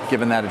hour,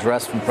 given that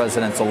address from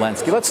President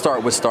Zelensky. Let's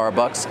start with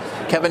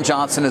Starbucks. Kevin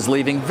Johnson is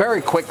leaving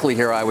very quickly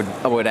here, I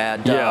would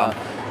add. Yeah.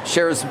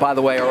 Shares, by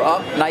the way, are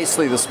up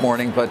nicely this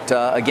morning, but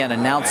again,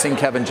 announcing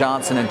Kevin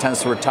Johnson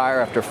intends to retire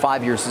after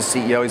 5 years as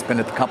CEO. He's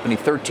been at the company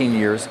 13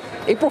 years.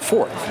 April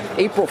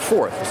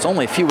 4th. It's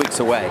only a few weeks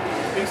away.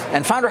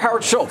 And founder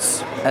Howard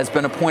Schultz has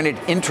been appointed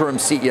interim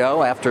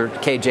CEO after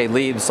KJ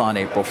leaves on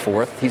April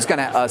 4th. He's going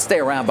to stay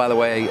around, by the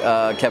way,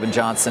 Kevin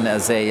Johnson,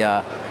 as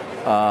a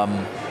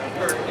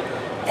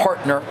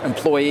partner,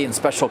 employee, and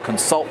special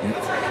consultant.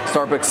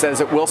 Starbucks says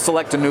it will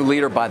select a new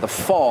leader by the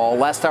fall.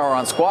 Last hour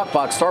on Squawk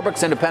Box,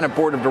 Starbucks Independent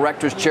Board of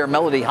Directors Chair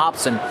Melody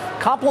Hobson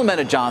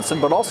complimented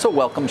Johnson, but also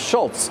welcomed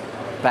Schultz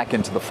back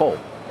into the fold.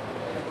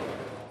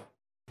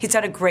 He's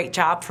done a great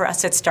job for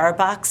us at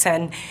Starbucks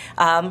and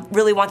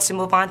really wants to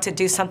move on to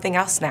do something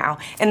else now.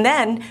 And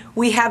then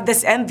we have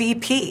this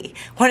MVP,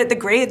 one of the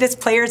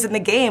greatest players in the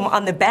game,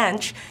 on the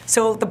bench.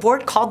 So the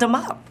board called him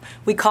up.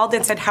 We called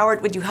and said,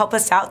 Howard, would you help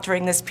us out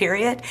during this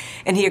period?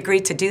 And he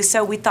agreed to do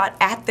so. We thought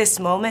at this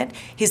moment,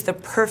 he's the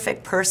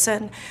perfect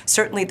person,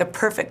 certainly the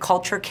perfect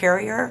culture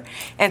carrier.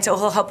 And so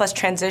he'll help us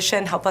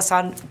transition, help us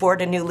on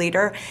board a new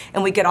leader.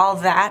 And we get all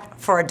of that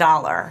for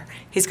 $1.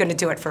 He's going to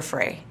do it for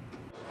free.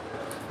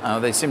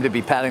 They seem to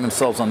be patting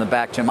themselves on the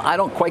back, Jim. I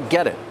don't quite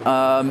get it.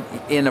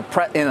 In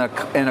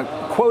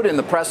a quote in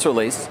the press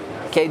release,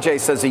 KJ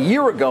says, a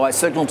year ago, I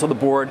signaled to the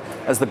board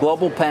as the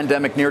global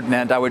pandemic neared an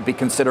end, I would be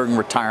considering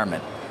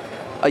retirement.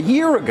 A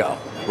year ago.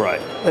 Right.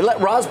 They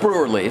let Roz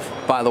Brewer leave,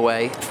 by the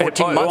way,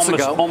 14 months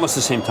ago. Almost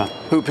the same time.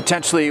 Who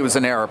potentially was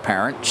an heir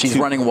apparent. She's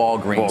running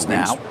Walgreens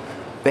now.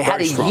 They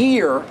had a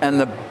year,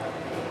 and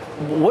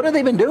what have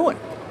they been doing?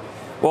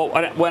 Well,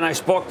 when I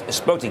spoke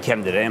to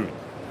Kevin today,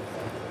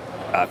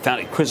 I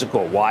found it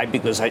quizzical. Why?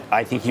 Because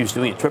I think he was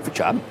doing a terrific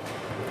job.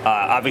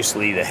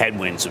 Obviously, the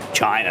headwinds of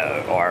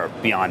China are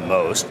beyond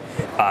most.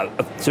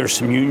 There's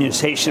some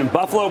unionization in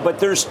Buffalo, but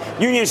there's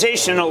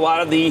unionization in a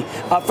lot of the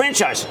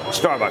franchise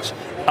Starbucks.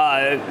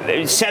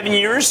 7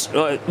 years,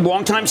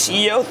 long-time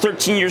CEO,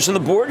 13 years on the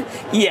board.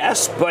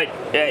 Yes, but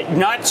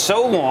not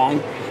so long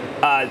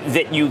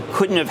that you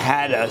couldn't have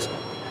had an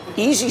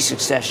easy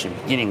succession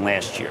beginning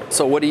last year.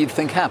 So what do you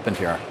think happened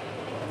here?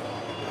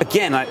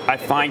 Again, I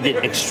find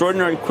it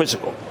extraordinarily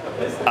quizzical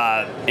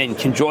and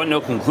can draw no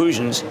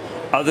conclusions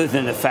other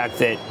than the fact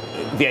that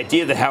the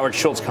idea that Howard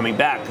Schultz coming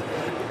back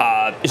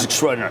is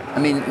extraordinary. I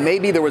mean,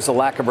 maybe there was a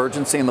lack of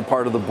urgency on the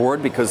part of the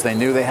board because they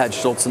knew they had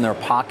Schultz in their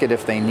pocket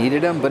if they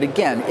needed him. But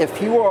again,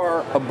 if you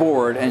are a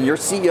board and your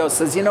CEO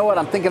says, you know what,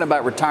 I'm thinking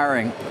about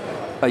retiring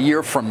a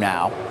year from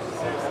now,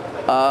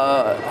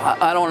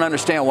 I don't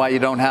understand why you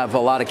don't have a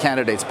lot of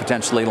candidates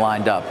potentially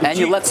lined up. And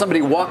you let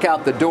somebody walk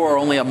out the door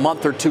only a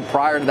month or two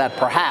prior to that,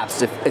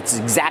 perhaps, if it's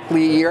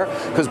exactly a year,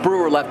 because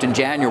Brewer left in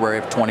January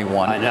of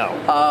 21. I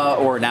know.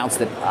 Or announced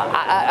it.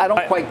 I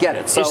don't quite get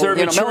it. So,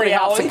 Melody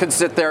Hobson can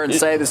sit there and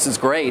say this is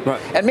great.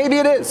 Right. And maybe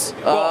it is.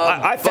 Well,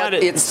 I found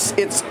it. This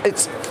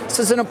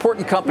is an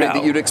important company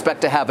that you'd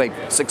expect to have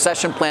a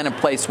succession plan in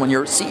place when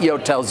your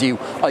CEO tells you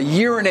a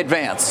year in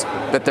advance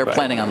that they're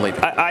planning on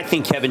leaving. I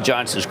think Kevin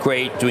Johnson's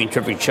great, doing a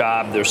terrific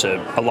job. There's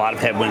a lot of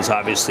headwinds,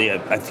 obviously.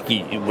 I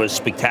think he was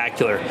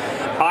spectacular.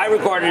 I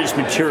regarded it as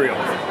material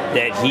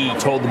that he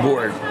told the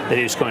board that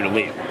he was going to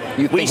leave.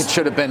 You think it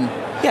should have been?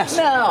 Yes.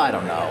 No, I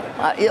don't know.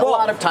 A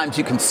lot of times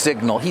you can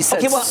signal. He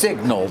said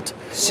signaled.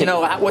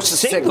 What's the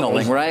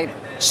signaling, right?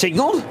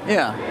 Signaled?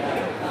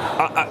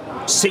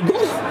 Yeah.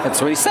 Signaled?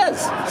 That's what he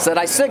says. Said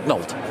I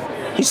signaled.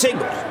 He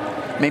signaled.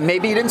 I mean,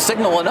 maybe he didn't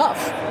signal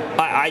enough.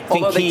 I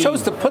think although they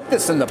chose to put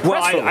this in the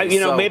press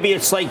release. Maybe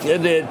it's like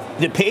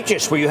the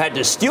Patriots where you had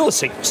to steal the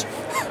signals.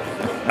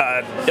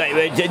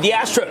 The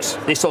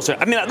Astros, they still say.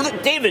 I mean,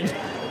 look, David,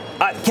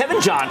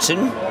 Kevin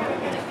Johnson,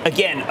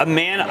 again, a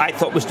man I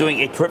thought was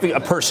doing a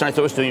person I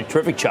thought was doing a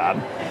terrific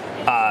job,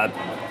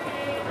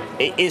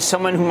 is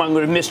someone whom I'm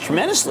going to miss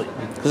tremendously.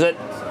 Because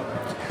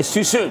It's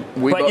too soon.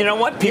 But you know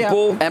what?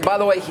 People. Yeah. And by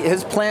the way,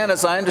 his plan,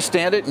 as I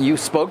understand it, and you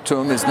spoke to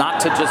him, is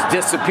not to just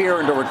disappear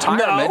into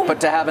retirement,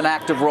 but to have an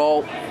active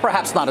role,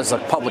 perhaps not as a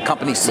public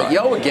company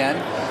CEO again,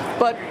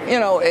 but, you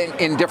know,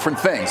 in different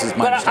things, is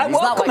my understanding.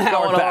 He's not like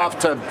going off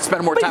to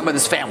spend more time with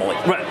his family.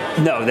 Right.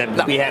 No,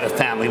 we had a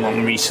family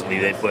one recently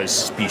that was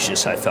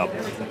specious, I felt.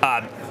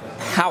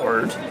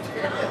 Howard,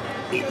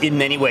 in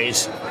many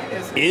ways,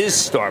 is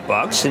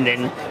Starbucks, and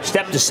then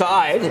stepped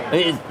aside,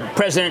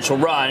 presidential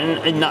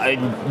run,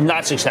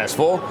 not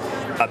successful.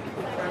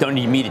 Don't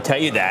need me to tell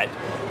you that.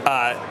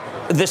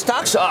 The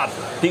stock's up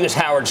because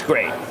Howard's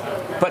great.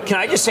 But can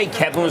I just say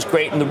Kevin was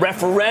great, and the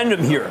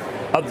referendum here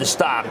of the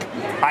stock,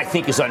 I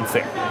think, is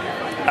unfair.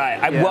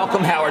 I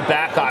welcome Howard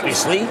back,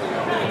 obviously.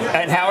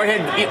 And Howard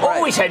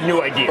always had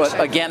new ideas.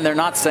 But again, they're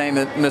not saying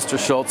that Mr.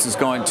 Schultz is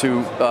going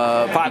to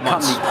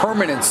become the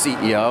permanent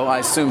CEO. I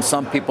assume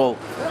some people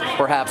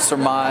perhaps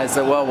surmise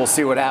that, well, we'll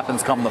see what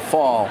happens come the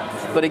fall.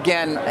 But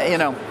again, you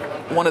know,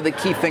 one of the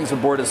key things the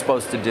board is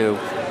supposed to do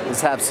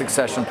is have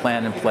succession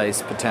plan in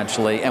place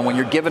potentially. And when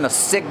you're given a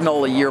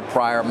signal a year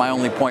prior, my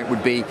only point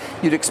would be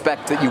you'd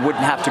expect that you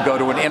wouldn't have to go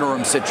to an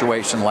interim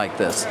situation like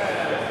this.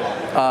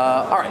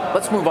 All right,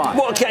 let's move on.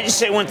 Well, can I just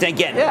say one thing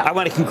again? Yeah. I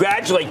want to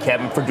congratulate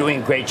Kevin for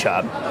doing a great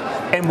job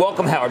and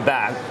welcome Howard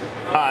back.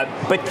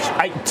 But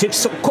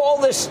to call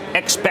this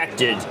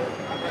expected,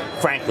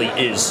 frankly,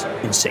 is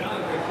insane.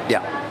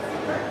 Yeah.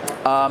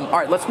 All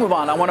right, let's move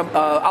on. I want to.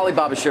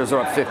 Alibaba shares are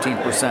up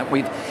 15%.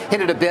 We've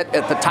hit it a bit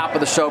at the top of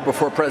the show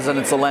before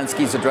President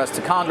Zelensky's address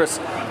to Congress,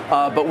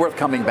 but worth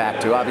coming back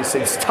to.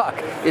 Obviously, the stock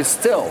is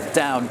still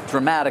down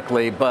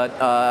dramatically, but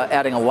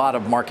adding a lot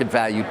of market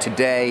value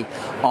today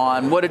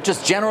on what are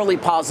just generally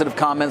positive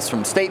comments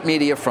from state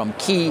media, from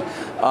key,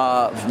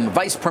 from the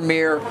vice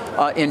premier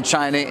in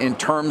China in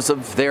terms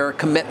of their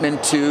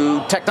commitment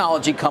to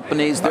technology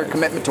companies, their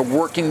commitment to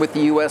working with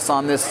the U.S.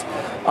 on this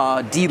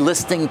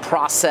delisting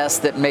process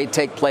that may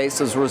take place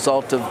as a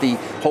result of the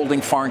Holding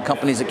Foreign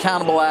Companies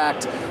Accountable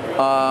Act.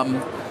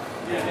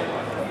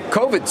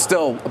 COVID's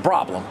still a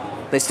problem.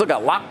 They still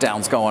got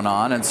lockdowns going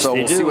on, and so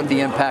we'll see what the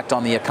impact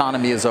on the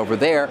economy is over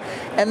there.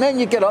 And then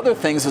you get other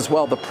things as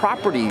well. The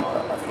property,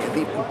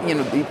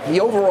 the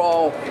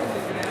overall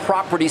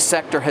property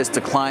sector has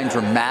declined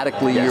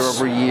dramatically year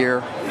over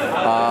year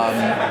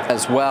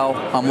as well.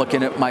 I'm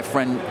looking at my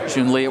friend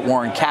June Lee at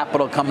Warren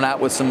Capital coming out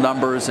with some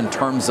numbers in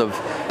terms of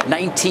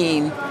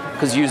 19,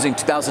 because using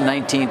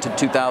 2019 to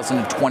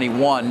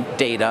 2021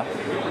 data.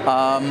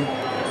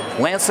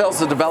 Land sales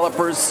to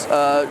developers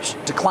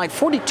declined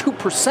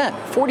 42%,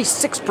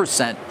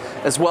 46%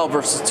 as well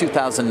versus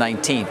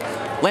 2019.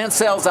 Land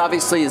sales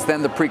obviously is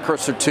then the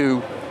precursor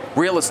to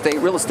real estate.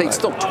 Real estate's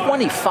still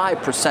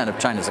 25% of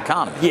China's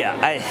economy.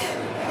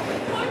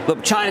 Yeah,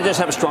 look, China does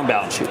have a strong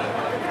balance sheet.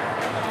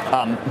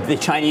 The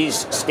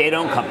Chinese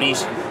state-owned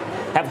companies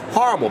have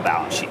horrible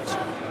balance sheets.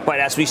 But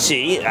as we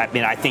see, I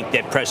mean, I think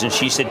that President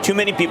Xi said too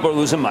many people are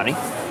losing money.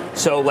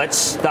 So let's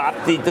stop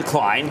the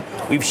decline.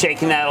 We've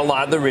shaken out a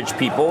lot of the rich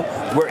people.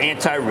 We're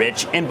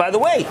anti-rich. And by the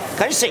way,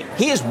 can I just say,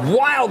 he is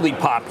wildly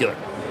popular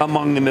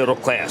among the middle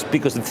class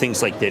because of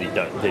things like that he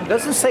does.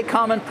 Doesn't say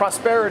common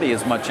prosperity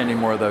as much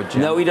anymore, though,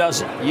 Jim. No, he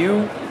doesn't.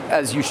 You,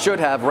 as you should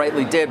have,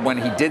 rightly did when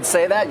he did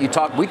say that.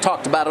 We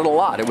talked about it a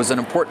lot. It was an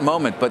important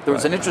moment. But there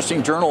was an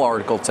interesting journal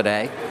article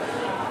today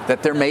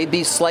that there may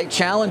be slight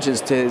challenges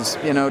to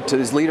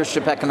his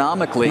leadership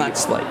economically. Not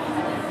slight.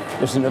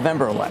 There's a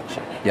November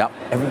election. Yep.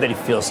 Everybody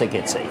feels like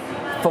it's a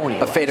phony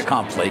election. A fait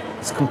accompli.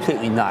 It's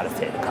completely not a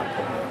fait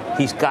accompli.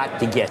 He's got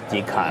to get the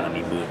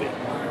economy moving.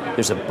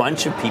 There's a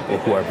bunch of people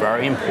who are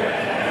very important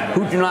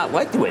who do not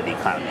like the way the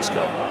economy is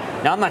going.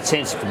 Now, I'm not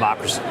saying it's a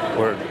democracy,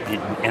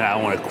 and I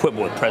don't want to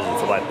quibble with President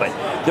for life,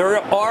 but there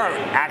are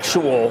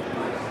actual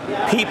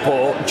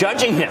people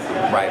judging him.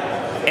 Right.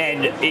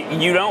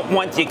 And you don't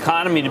want the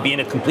economy to be in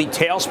a complete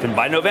tailspin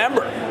by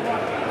November.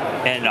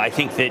 And I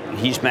think that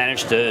he's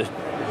managed to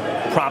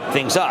prop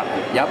things up.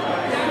 Yep.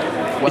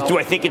 Well, do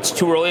I think it's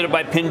too early to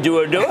buy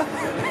Pinduoduo?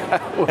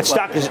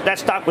 That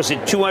stock was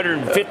at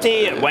 250.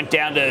 It went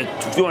down to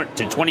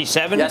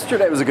 27.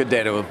 Yesterday was a good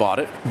day to have bought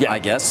it. Yeah, I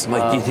guess. Do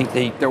you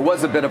think there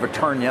was a bit of a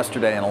turn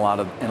yesterday in a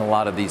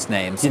lot of these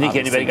names? Do you think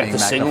anybody got the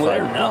signal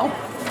there? No.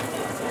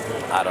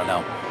 I don't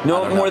know.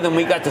 No more than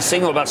we got the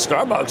signal about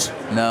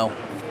Starbucks. No.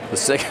 The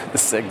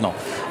signal.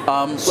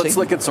 Let's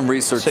look at some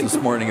research this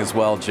morning as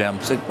well, Jim.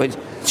 What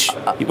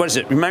is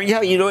it? Remember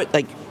how you know it?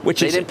 Like,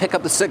 which they is didn't pick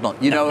up the signal.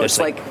 It's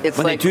like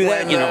when they do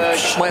that,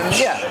 when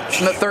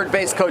the third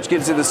base coach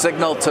gives you the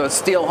signal to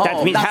steal home.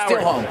 That means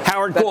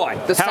Howard Goy.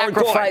 The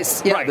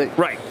sacrifice,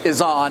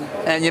 is on,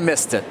 and you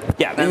missed it.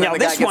 Yeah. And now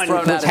this one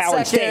was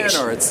Howard Stays,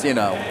 or it's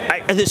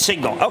the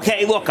signal.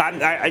 Okay, look, I'm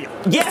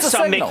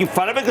making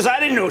fun of it because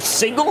I didn't know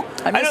signal.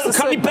 I know the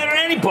company better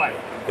than anybody.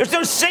 There's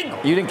no signal.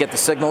 You didn't get the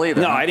signal either.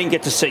 No, I didn't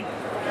get the signal.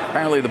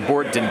 Apparently the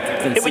board didn't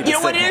see the signal. You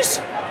know what it is?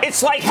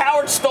 It's like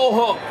Howard stole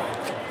home.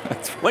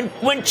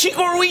 When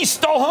Chico Ruiz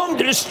stole home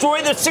to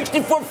destroy the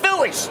 64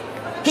 Phillies.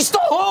 He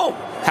stole home.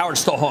 Howard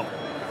stole home.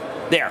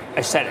 There,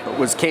 I said it.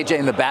 Was KJ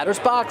in the batter's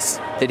box?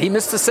 Did he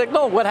miss the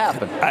signal? What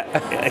happened?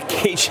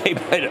 KJ,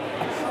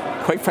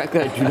 quite frankly,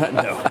 I do not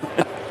know.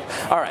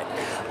 All right.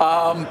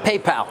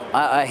 PayPal.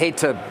 I hate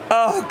to.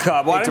 Oh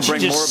God! Why don't you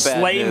just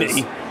slay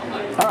me?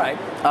 All right.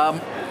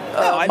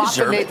 I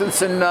deserve it.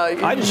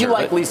 Nathanson, you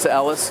like Lisa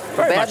Ellis. The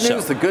bad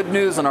news, the good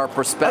news, and our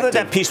perspective. I thought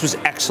that piece was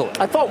excellent.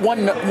 I thought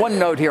one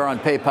note here on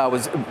PayPal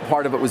was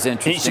part of it was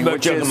interesting. He's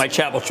joking. My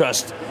Charitable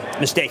Trust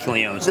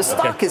mistakenly owns the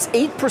stock is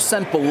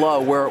 8% below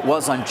where it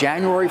was on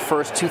January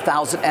 1st,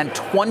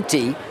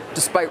 2020,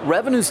 despite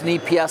revenues and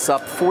EPS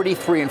up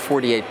 43 and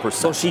 48%.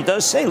 So she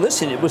does say,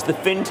 listen, it was the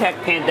fintech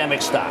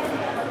pandemic stock.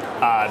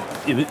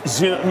 It was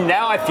Zoom.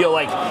 Now I feel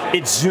like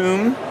it's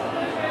Zoom,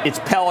 it's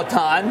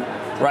Peloton,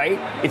 right?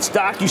 It's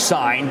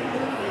DocuSign,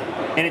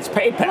 and it's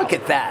PayPal. Look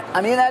at that.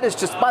 I mean, that is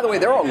just, by the way,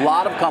 there are a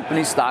lot of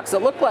company stocks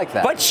that look like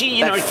that. But she,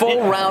 you know,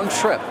 full round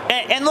trip.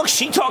 And look,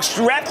 she talks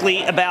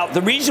directly about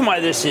the reason why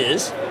this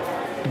is,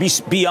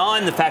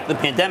 beyond the fact of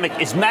the pandemic,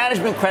 is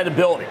management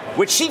credibility,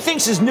 which she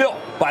thinks is nil,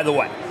 by the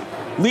way.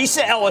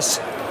 Lisa Ellis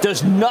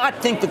does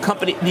not think the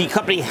company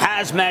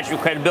has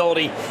management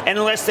credibility, and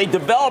unless they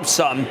develop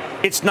some,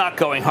 it's not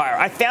going higher.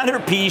 I found her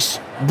piece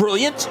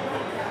brilliant.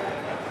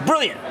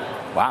 Brilliant.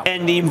 Wow.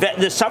 And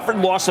the suffered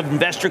loss of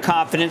investor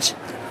confidence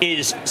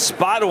is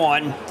spot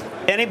on.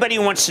 Anybody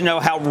who wants to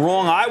know how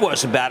wrong I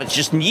was about it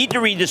just need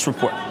to read this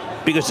report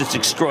because it's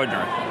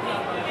extraordinary.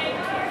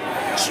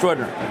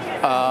 Extraordinary.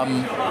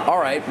 All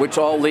right, which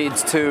all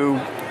leads to,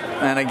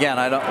 and again,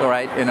 I don't. All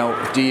right, you know,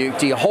 do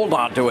you hold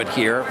on to it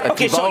here if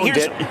you've owned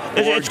it,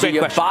 or do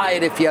you buy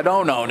it if you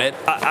don't own it?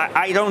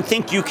 I don't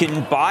think you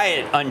can buy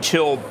it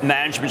until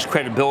management's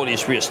credibility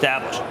is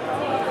reestablished.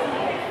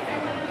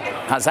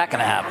 How's that going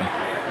to happen?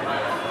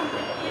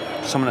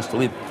 Someone has to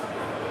leave.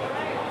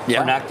 Yeah.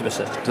 Or an activist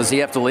has to. Does he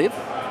have to leave?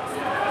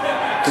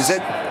 Is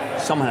it?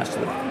 Someone has to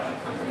leave.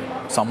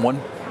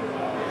 Someone?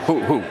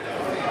 Who?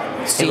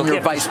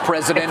 Senior vice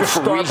president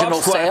for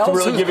regional sales? To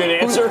really give you an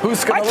answer?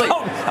 Who's going to leave?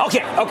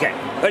 Okay.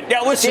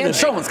 Now listen to me.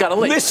 Someone's got to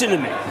leave. Listen to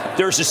me.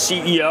 There's a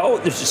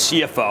CEO. There's a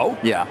CFO.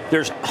 Yeah.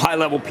 There's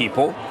high-level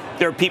people.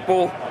 There are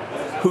people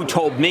who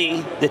told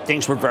me that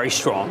things were very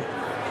strong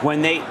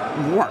when they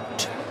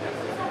weren't.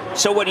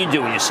 So what do you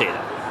do when you say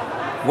that?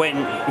 When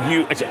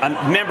you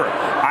remember,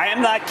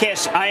 I'm not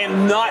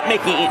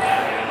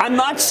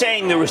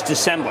saying there was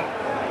dissembling.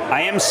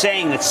 I am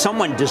saying that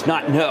someone does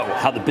not know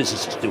how the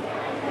business is doing.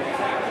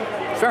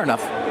 Fair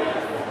enough.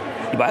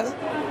 You buy that?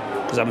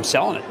 Because I'm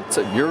selling it.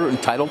 So you're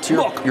entitled to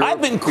your Look,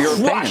 I've been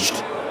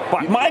crushed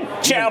by my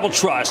Charitable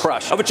Trust,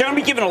 of which I'm going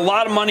to be giving a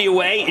lot of money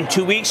away in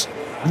 2 weeks.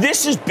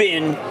 This has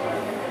been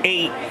do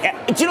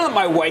you know that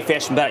my wife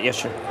asked me about it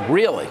yesterday?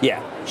 Really?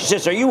 Yeah. She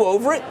says, are you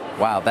over it?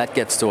 Wow, that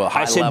gets to a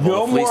high level. I said,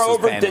 no more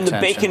over it than the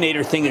attention.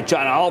 Baconator thing that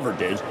John Oliver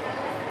did.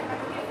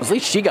 At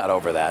least she got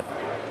over that.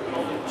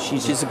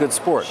 She's a good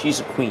sport. She's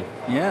a queen.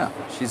 Yeah,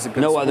 she's a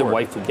good No sport. other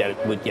wife would get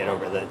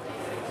over that.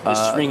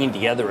 The stringing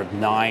together of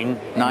 9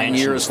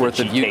 years worth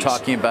of you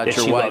talking about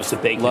your wife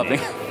loving.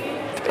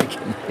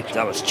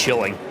 That was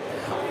chilling.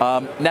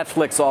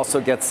 Netflix also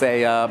gets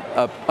a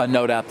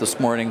note out this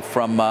morning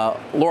from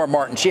Laura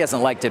Martin. She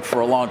hasn't liked it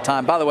for a long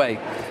time. By the way,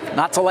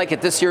 not to like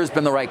it this year has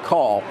been the right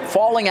call.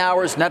 Falling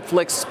hours,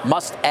 Netflix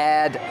must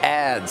add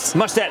ads.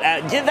 Must add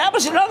ads. Yeah, that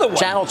was another one.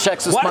 Channel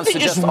checks this month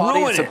suggest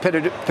audience have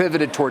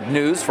pivoted toward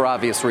news for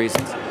obvious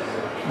reasons,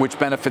 which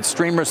benefits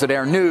streamers that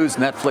air news.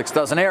 Netflix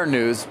doesn't air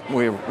news.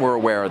 We're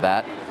aware of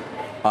that.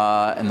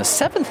 In the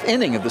 7th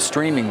inning of the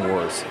streaming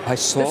wars. I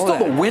saw They're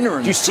still the winner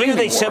in Do you see who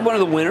they said one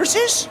of the winners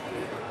is?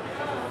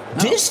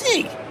 No.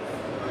 Disney.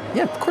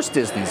 Yeah, of course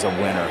Disney's a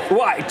winner.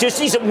 Why?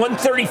 Disney's at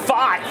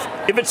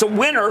 135. If it's a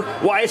winner,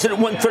 why is it at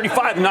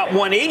 135 and not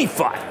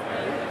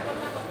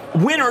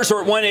 185? Winners are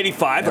at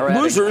 185.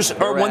 Losers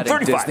are at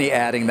 135. Disney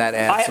adding that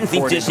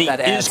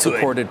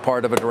ad-supported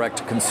part of a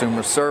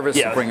direct-to-consumer service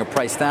to bring a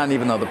price down,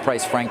 even though the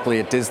price, frankly,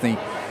 at Disney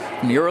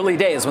in the early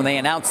days when they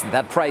announced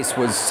that price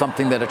was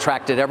something that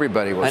attracted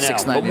everybody was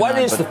 $6.99. But what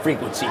is the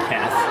frequency,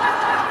 Kath?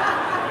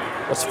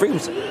 What's the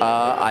frequency?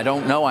 I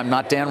don't know. I'm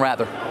not Dan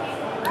Rather.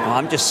 Well,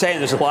 I'm just saying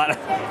there's a lot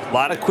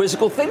of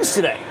quizzical things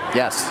today.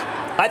 Yes.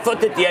 I thought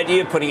that the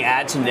idea of putting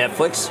ads in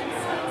Netflix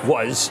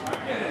was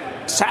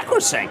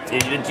sacrosanct.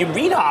 You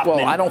read Hoffman.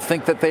 Well, I don't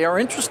think that they are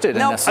interested in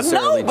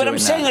necessarily No, but I'm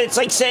saying that. It's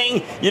like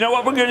saying, you know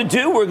what we're going to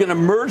do? We're going to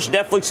merge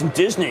Netflix and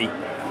Disney.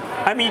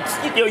 I mean,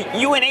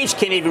 UNH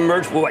can't even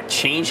merge with what?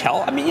 Change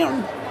Hell? I mean,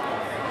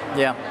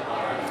 Yeah.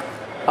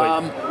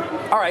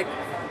 All right.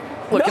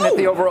 Looking at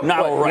the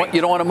overall. Right. You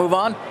don't want to move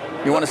on?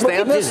 You want to stay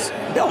on this?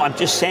 No, I'm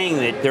just saying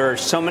that there are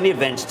so many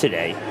events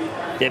today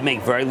that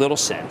make very little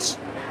sense.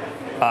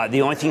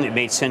 The only thing that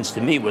made sense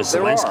to me was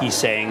Zelensky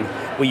saying,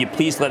 will you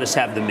please let us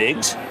have the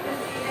MiGs?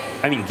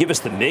 I mean, give us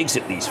the MiGs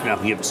at least. You're not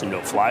going to give us a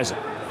no-fly zone.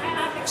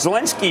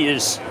 Zelensky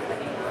is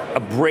a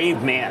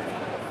brave man.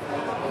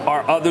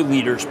 Are other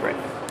leaders brave?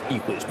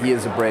 Equally as brave. He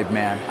is a brave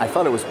man. I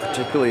thought it was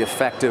particularly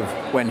effective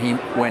when he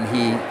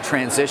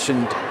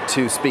transitioned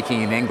to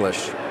speaking in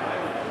English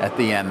at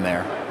the end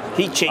there.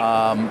 He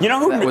changed. You know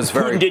who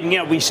Putin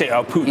didn't? We say,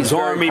 Putin's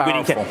army,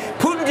 but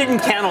Putin didn't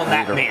count on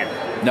that man.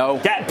 No.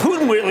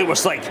 Putin really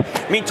was like.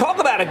 Talk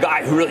about a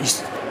guy who really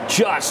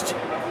just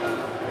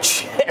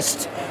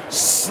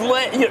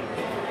slid.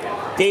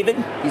 David,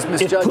 he's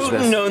misjudged if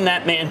Putin known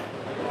that man,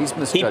 he's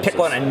misjudged. He'd pick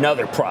on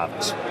another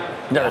province,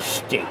 another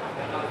state,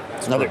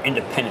 another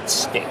independent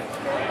state.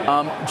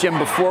 Jim,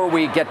 before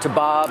we get to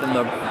Bob and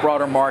the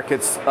broader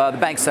markets, the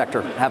bank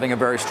sector having a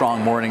very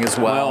strong morning as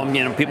well.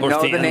 Well, people know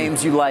are the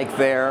names you like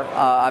there.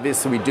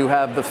 Obviously, we do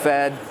have the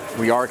Fed.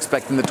 We are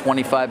expecting the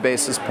 25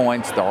 basis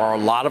points. There are a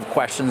lot of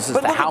questions as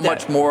to how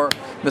much more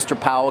Mr.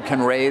 Powell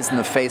can raise in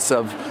the face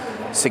of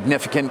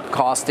significant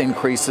cost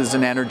increases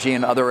in energy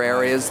and other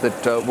areas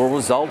that will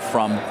result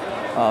from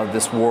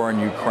this war in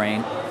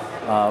Ukraine.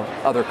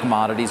 Other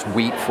commodities,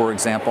 wheat, for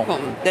example. Well,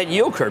 that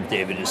yield curve,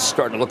 David, is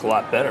starting to look a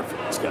lot better for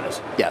these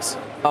guys. Yes.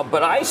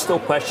 But I still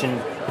question,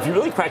 if you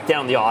really crack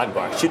down on the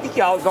oligarchs, do you think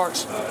the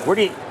oligarchs, who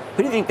do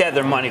you think they have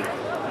their money?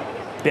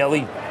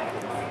 Building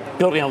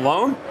a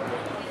loan?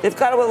 They've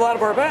got it with a lot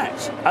of our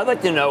banks. I'd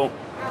like to know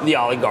the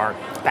oligarch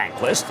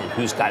bank list and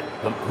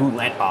who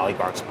lent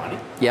oligarchs money.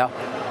 Yeah.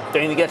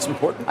 Don't you think that's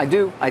important? I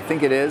do. I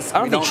think it is. I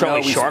don't think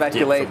Charlie Sharp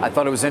speculate. I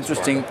thought it was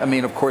interesting.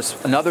 Of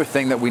course, another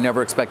thing that we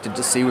never expected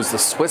to see was the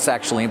Swiss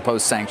actually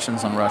impose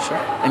sanctions on Russia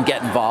and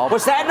get involved.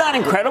 Was that not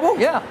incredible?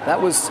 Yeah,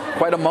 that was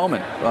quite a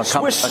moment.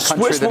 Swiss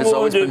that has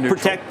always been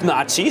protect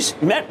Nazis.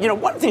 One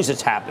of the things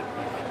that's happened,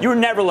 you were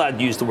never allowed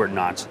to use the word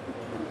Nazi.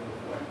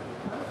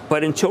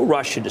 But until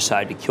Russia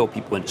decided to kill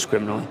people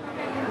indiscriminately,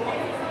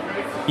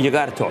 you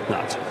got to talk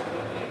Nazi.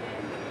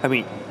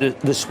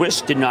 The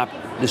Swiss did not.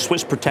 The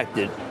Swiss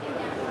protected.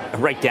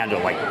 Right down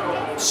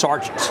to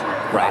sergeants,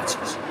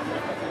 Nazis.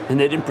 And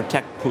they didn't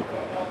protect Putin.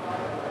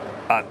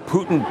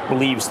 Putin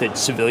believes that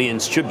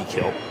civilians should be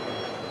killed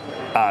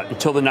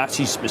until the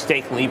Nazis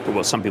mistakenly,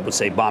 well, some people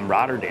say, bombed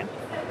Rotterdam.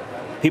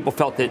 People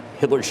felt that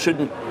Hitler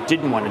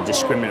didn't want to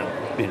discriminate.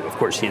 Of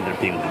course, he ended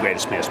up being the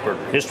greatest mass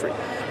murderer in history.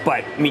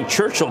 But,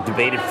 Churchill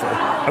debated for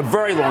a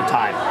very long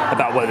time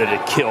about whether to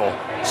kill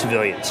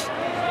civilians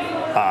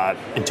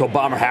until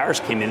Bomber Harris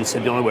came in and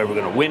said the only way we're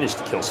going to win is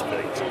to kill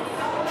civilians.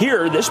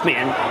 Here, this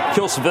man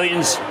kills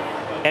civilians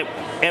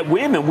at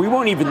whim, and we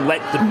won't even let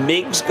the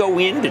MiGs go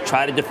in to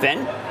try to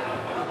defend.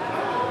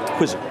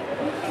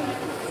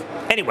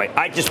 Anyway,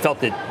 I just felt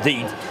that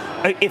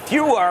if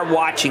you are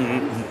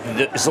watching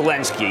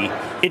Zelensky,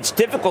 it's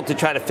difficult to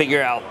try to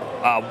figure out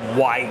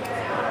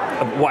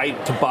why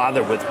to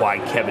bother with why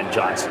Kevin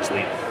Johnson's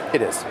leaving.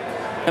 It is.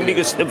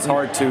 Because it's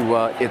hard to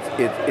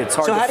it's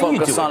hard to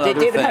focus on other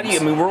David,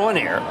 things. We're on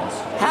air.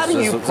 How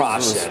do you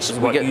process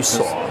what you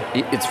saw?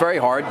 It's very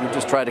hard. You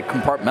just try to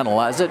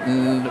compartmentalize it,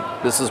 and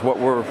this is what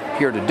we're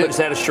here to do. But is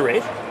that a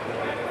charade?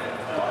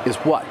 Is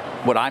what?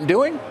 What I'm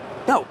doing?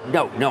 No.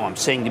 I'm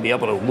saying to be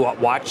able to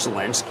watch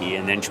Zelensky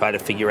and then try to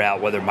figure out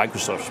whether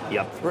Microsoft should be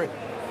up 3.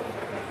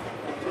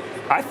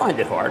 I find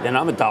it hard, and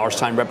I'm a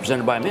 $sign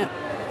represented by a man.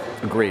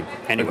 Agreed.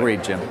 Anyway,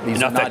 agreed, Jim.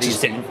 These are not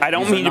easy. I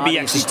don't mean to be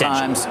existential.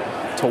 Times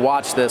to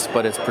watch this,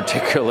 but it's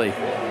particularly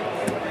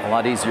a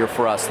lot easier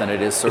for us than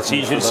it is certainly.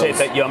 It's easier to say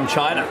that Yum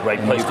China, right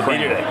place to be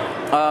today.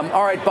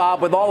 All right,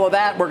 Bob, with all of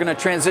that, we're going to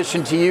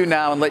transition to you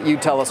now and let you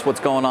tell us what's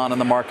going on in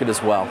the market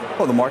as well.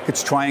 Well, the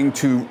market's trying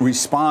to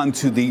respond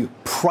to the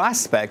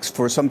prospects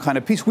for some kind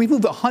of peace. We've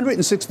moved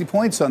 160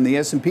 points on the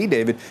S&P,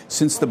 David,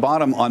 since the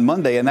bottom on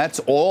Monday, and that's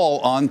all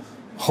on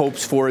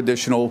hopes for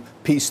additional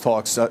peace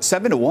talks.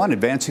 7-1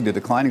 advancing to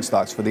declining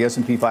stocks for the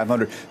S&P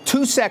 500.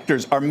 Two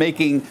sectors are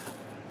making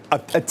an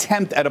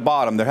attempt at a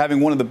bottom. They're having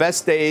one of the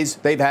best days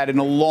they've had in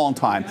a long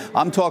time.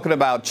 I'm talking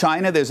about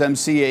China. There's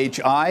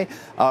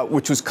MCHI,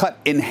 which was cut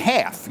in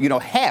half,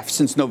 half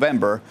since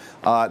November,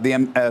 the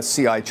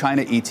MSCI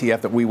China ETF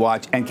that we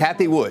watch. And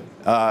Cathie Wood,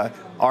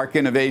 ARK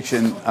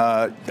Innovation,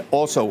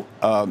 also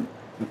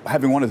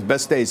having one of the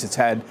best days it's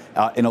had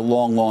in a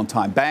long, long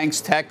time.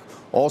 Banks, tech,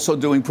 also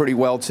doing pretty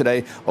well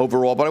today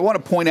overall. But I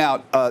want to point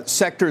out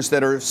sectors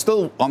that are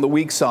still on the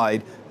weak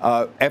side.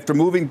 After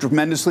moving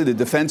tremendously, the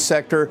defense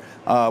sector,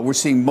 we're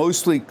seeing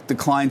mostly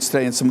declines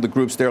today in some of the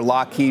groups there.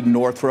 Lockheed,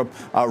 Northrop,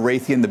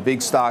 Raytheon, the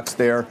big stocks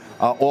there,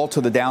 all to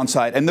the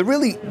downside. And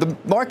the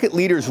market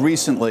leaders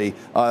recently,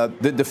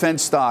 the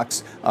defense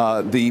stocks,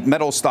 the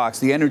metal stocks,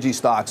 the energy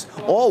stocks,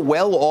 all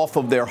well off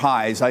of their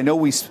highs. I know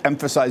we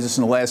emphasized this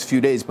in the last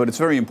few days, but it's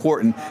very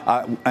important.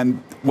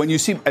 And when you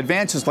see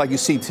advances like you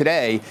see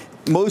today,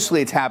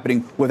 mostly it's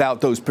happening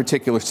without those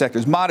particular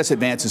sectors. Modest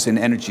advances in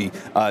energy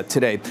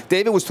today.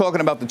 David was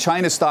talking about the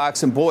China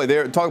stocks, and boy,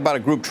 they're talking about a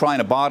group trying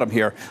to bottom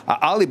here.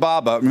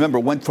 Alibaba, remember,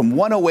 went from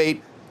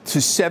 108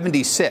 to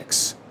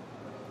 76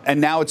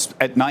 and now it's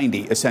at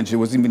 90, essentially. It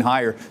was even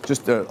higher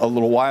just a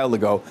little while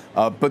ago.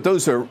 But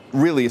those are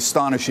really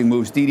astonishing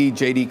moves. Didi,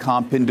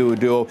 JD.com,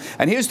 Pinduoduo.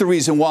 And here's the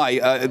reason why.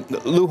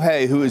 Liu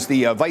He, who is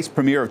the vice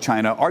premier of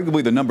China,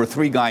 arguably the number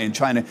 3 guy in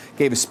China,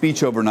 gave a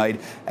speech overnight.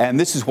 And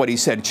this is what he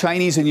said.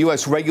 Chinese and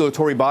U.S.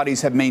 regulatory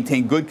bodies have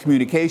maintained good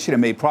communication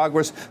and made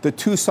progress. The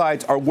two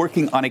sides are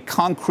working on a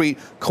concrete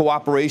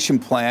cooperation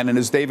plan. And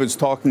as David's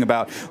talking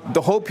about,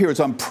 the hope here is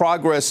on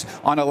progress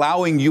on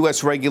allowing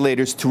U.S.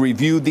 regulators to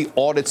review the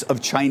audits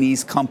of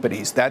Chinese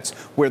companies. That's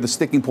where the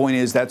sticking point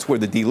is. That's where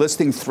the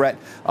delisting threat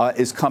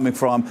is coming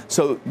from.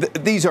 So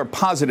these are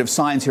positive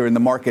signs here, and the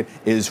market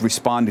is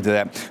responding to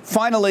that.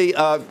 Finally,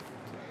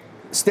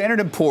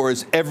 Standard &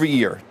 Poor's every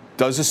year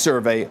does a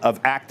survey of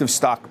active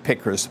stock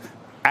pickers,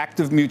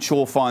 active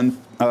mutual fund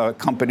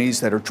companies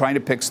that are trying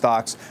to pick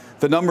stocks.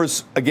 The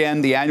numbers,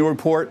 again, the annual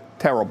report,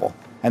 terrible.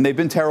 And they've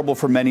been terrible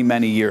for many,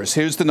 many years.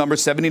 Here's the number.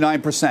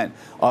 79%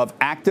 of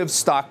active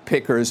stock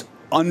pickers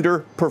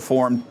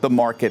underperformed the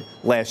market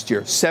last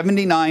year.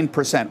 79%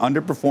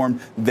 underperformed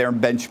their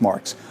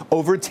benchmarks.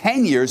 Over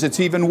 10 years, it's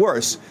even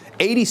worse.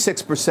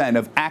 86%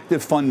 of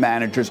active fund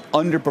managers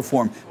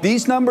underperform.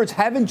 These numbers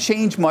haven't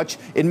changed much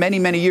in many,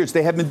 many years.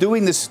 They have been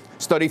doing this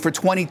study for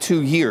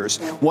 22 years.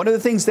 One of the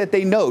things that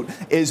they note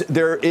is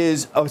there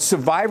is a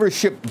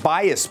survivorship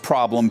bias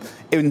problem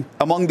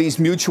among these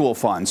mutual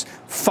funds.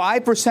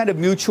 5% of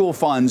mutual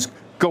funds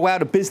go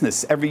out of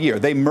business every year.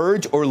 They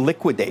merge or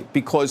liquidate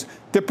because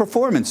their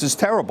performance is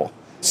terrible.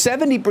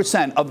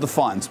 70% of the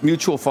funds,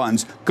 mutual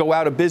funds, go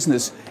out of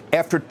business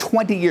after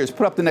 20 years.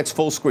 Put up the next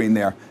full screen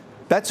there.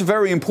 That's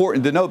very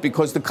important to note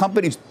because the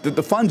companies,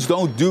 the funds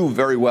don't do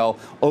very well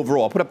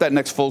overall. Put up that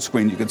next full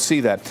screen. You can see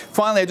that.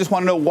 Finally, I just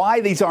want to know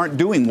why these aren't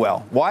doing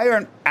well. Why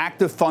aren't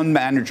active fund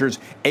managers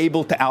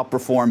able to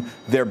outperform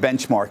their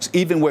benchmarks,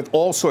 even with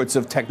all sorts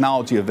of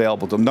technology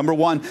available to them? Number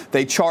one,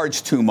 they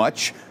charge too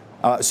much.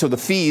 So the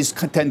fees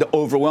tend to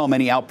overwhelm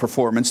any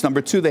outperformance.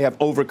 Number two, they have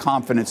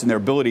overconfidence in their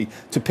ability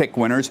to pick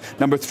winners.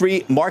 Number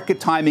three, market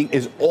timing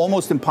is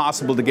almost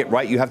impossible to get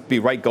right. You have to be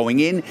right going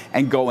in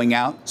and going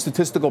out.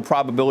 Statistical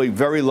probability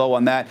very low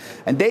on that.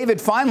 And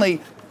David, finally,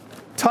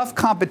 tough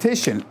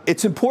competition.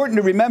 It's important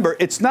to remember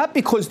it's not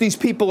because these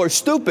people are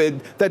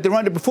stupid that they're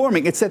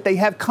underperforming. It's that they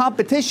have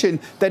competition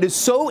that is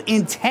so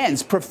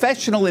intense,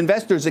 professional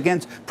investors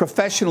against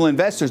professional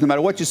investors, no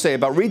matter what you say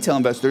about retail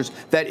investors,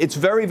 that it's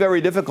very, very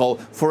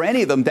difficult for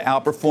any of them to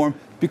outperform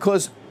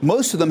because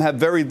most of them have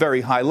very,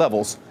 very high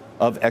levels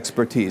of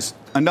expertise.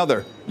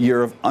 Another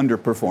year of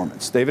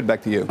underperformance. David,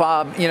 back to you.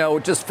 Bob,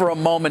 just for a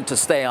moment to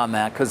stay on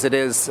that, because it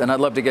is, and I'd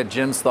love to get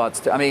Jim's thoughts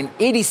too. I mean,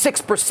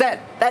 86%,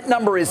 that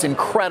number is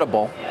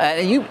incredible.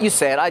 And you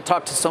say it, I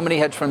talk to so many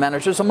hedge fund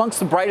managers, amongst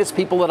the brightest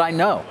people that I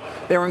know.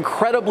 They're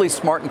incredibly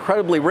smart,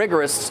 incredibly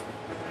rigorous.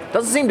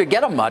 Doesn't seem to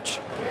get them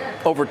much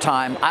over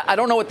time. I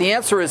don't know what the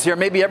answer is here.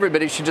 Maybe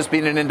everybody should just be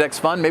in an index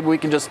fund. Maybe we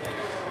can just,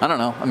 I don't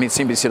know. I mean,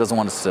 CNBC doesn't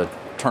want us to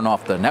turn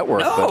off the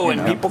network. No,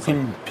 and people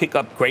can pick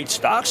up great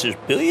stocks. There's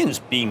billions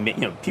being made.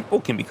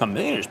 People can become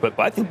millionaires. But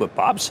I think what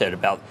Bob said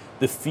about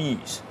the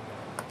fees.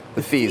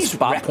 The fees.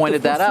 Bob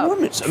pointed that out. I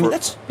mean,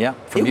 that's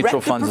for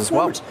mutual funds as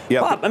well.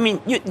 Yep. Bob, I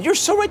mean, you're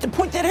so right to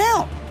point that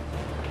out.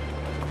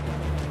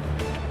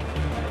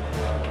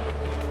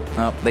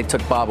 Well, they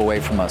took Bob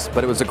away from us,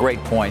 but it was a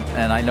great point,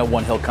 and I know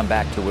one he'll come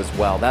back to as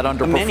well. That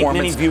underperformance,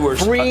 many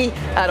viewers, 3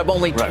 out of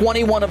only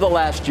 21 of the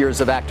last years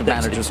of active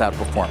managers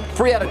outperformed.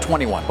 3 out of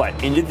 21.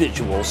 But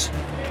individuals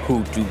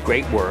who do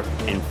great work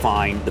and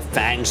find the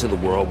fangs of the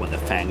world when the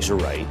fangs are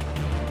right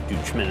do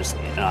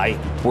tremendously. And I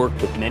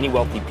worked with many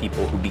wealthy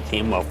people who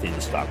became wealthy in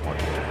the stock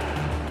market,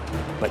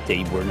 but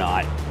they were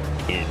not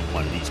in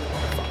one of these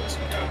funds.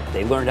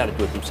 They learned how to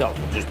do it themselves,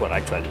 which is what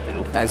I try to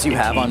do. As you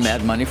have on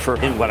Mad Money for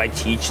and what I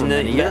teach in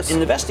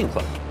the Vesting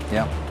Club.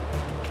 Yeah.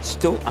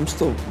 I'm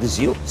still the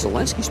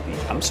Zelensky speech.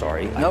 I'm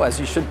sorry. No, as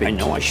you should be. I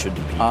know I should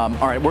be. All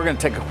right, we're going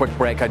to take a quick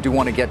break. I do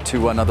want to get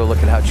to another look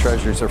at how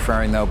treasuries are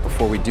faring, though,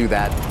 before we do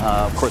that.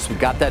 Of course, we've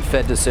got that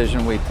Fed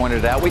decision. We pointed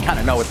it out. We kind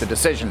of know what the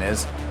decision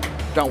is,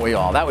 don't we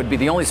all? That would be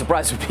the only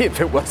surprise would be if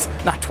it was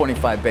not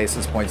 25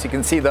 basis points. You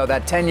can see, though,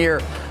 that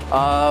 10-year,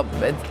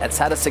 it's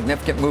had a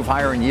significant move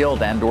higher in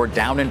yield and or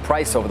down in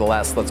price over the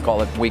last, let's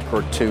call it, week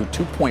or two,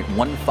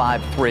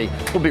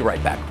 2.153. We'll be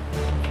right back.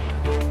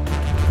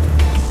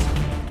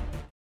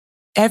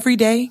 Every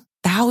day,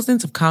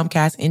 thousands of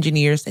Comcast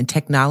engineers and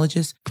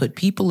technologists put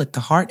people at the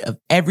heart of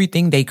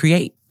everything they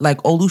create. Like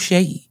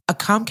Oluseyi, a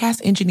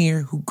Comcast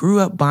engineer who grew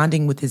up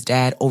bonding with his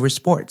dad over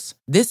sports.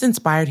 This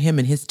inspired him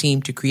and his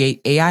team to create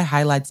AI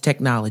Highlights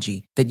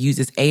technology that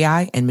uses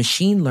AI and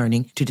machine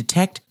learning to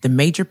detect the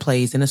major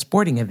plays in a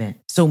sporting event.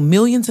 So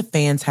millions of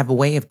fans have a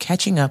way of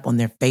catching up on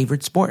their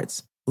favorite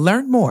sports.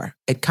 Learn more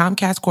at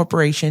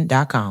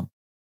ComcastCorporation.com.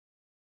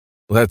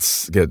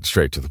 Let's get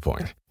straight to the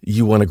point.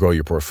 You want to grow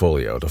your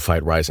portfolio to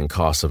fight rising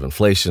costs of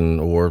inflation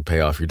or pay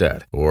off your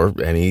debt or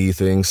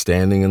anything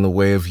standing in the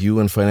way of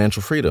you and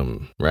financial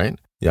freedom, right?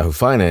 Yahoo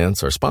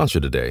Finance, our sponsor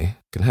today,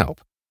 can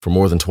help. For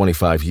more than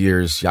 25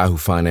 years, Yahoo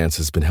Finance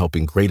has been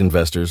helping great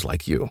investors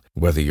like you.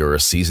 Whether you're a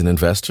seasoned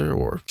investor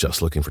or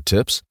just looking for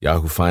tips,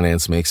 Yahoo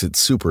Finance makes it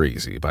super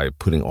easy by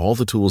putting all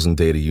the tools and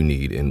data you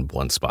need in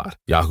one spot.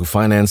 Yahoo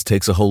Finance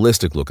takes a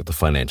holistic look at the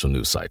financial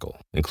news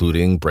cycle,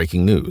 including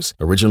breaking news,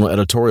 original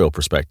editorial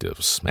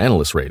perspectives,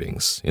 analyst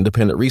ratings,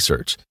 independent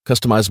research,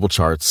 customizable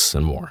charts,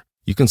 and more.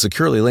 You can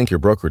securely link your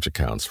brokerage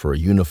accounts for a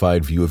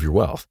unified view of your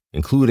wealth,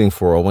 including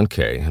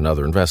 401k and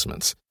other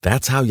investments.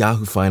 That's how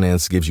Yahoo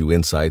Finance gives you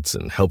insights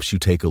and helps you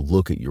take a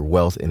look at your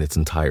wealth in its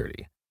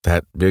entirety.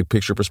 That big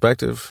picture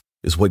perspective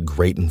is what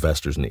great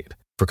investors need.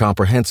 For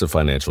comprehensive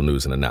financial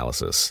news and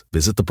analysis,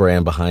 visit the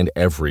brand behind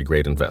every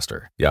great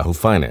investor,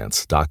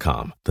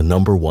 yahoofinance.com, the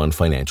 #1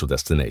 financial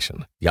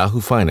destination,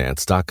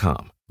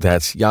 yahoofinance.com.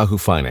 That's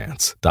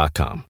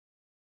yahoofinance.com.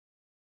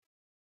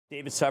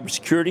 David,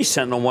 cybersecurity,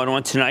 Sentinel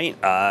 101 tonight.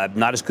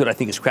 Not as good, I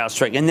think, as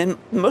CrowdStrike. And then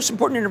the most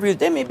important interview of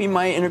the day may be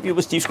my interview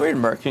with Steve Square at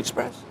American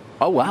Express.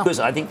 Oh, wow. Because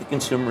I think the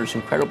consumer is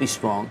incredibly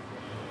strong.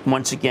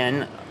 Once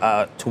again,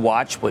 to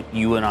watch what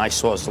you and I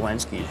saw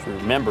Zelensky, if you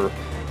remember,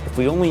 if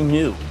we only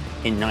knew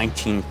in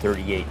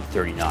 1938 and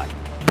 39.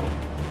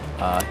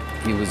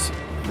 He was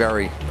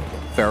very,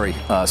 very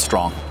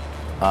strong.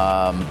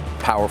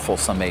 Powerful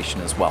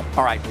summation as well.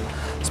 All right.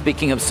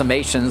 Speaking of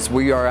summations,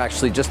 we are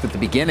actually just at the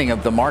beginning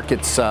of the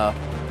market's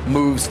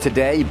moves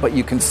today, but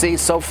you can see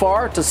so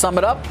far, to sum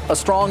it up, a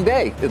strong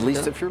day, at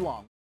least if you're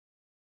long.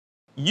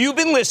 You've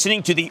been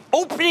listening to the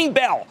opening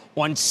bell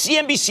on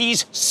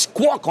CNBC's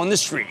Squawk on the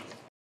Street.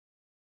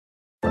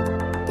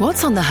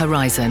 What's on the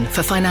horizon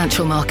for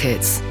financial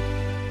markets?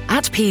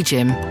 At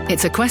PGIM,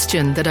 it's a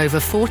question that over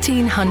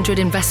 1,400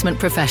 investment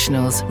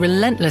professionals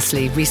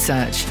relentlessly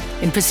research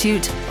in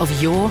pursuit of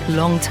your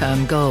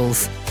long-term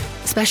goals.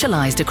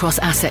 Specialized across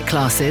asset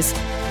classes,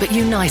 but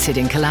united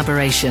in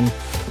collaboration,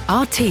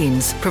 our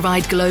teams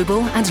provide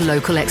global and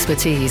local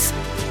expertise.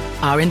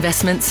 Our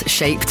investments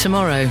shape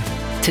tomorrow,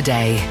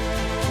 today.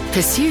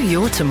 Pursue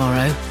your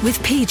tomorrow with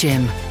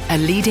PGIM, a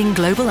leading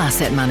global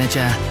asset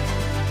manager.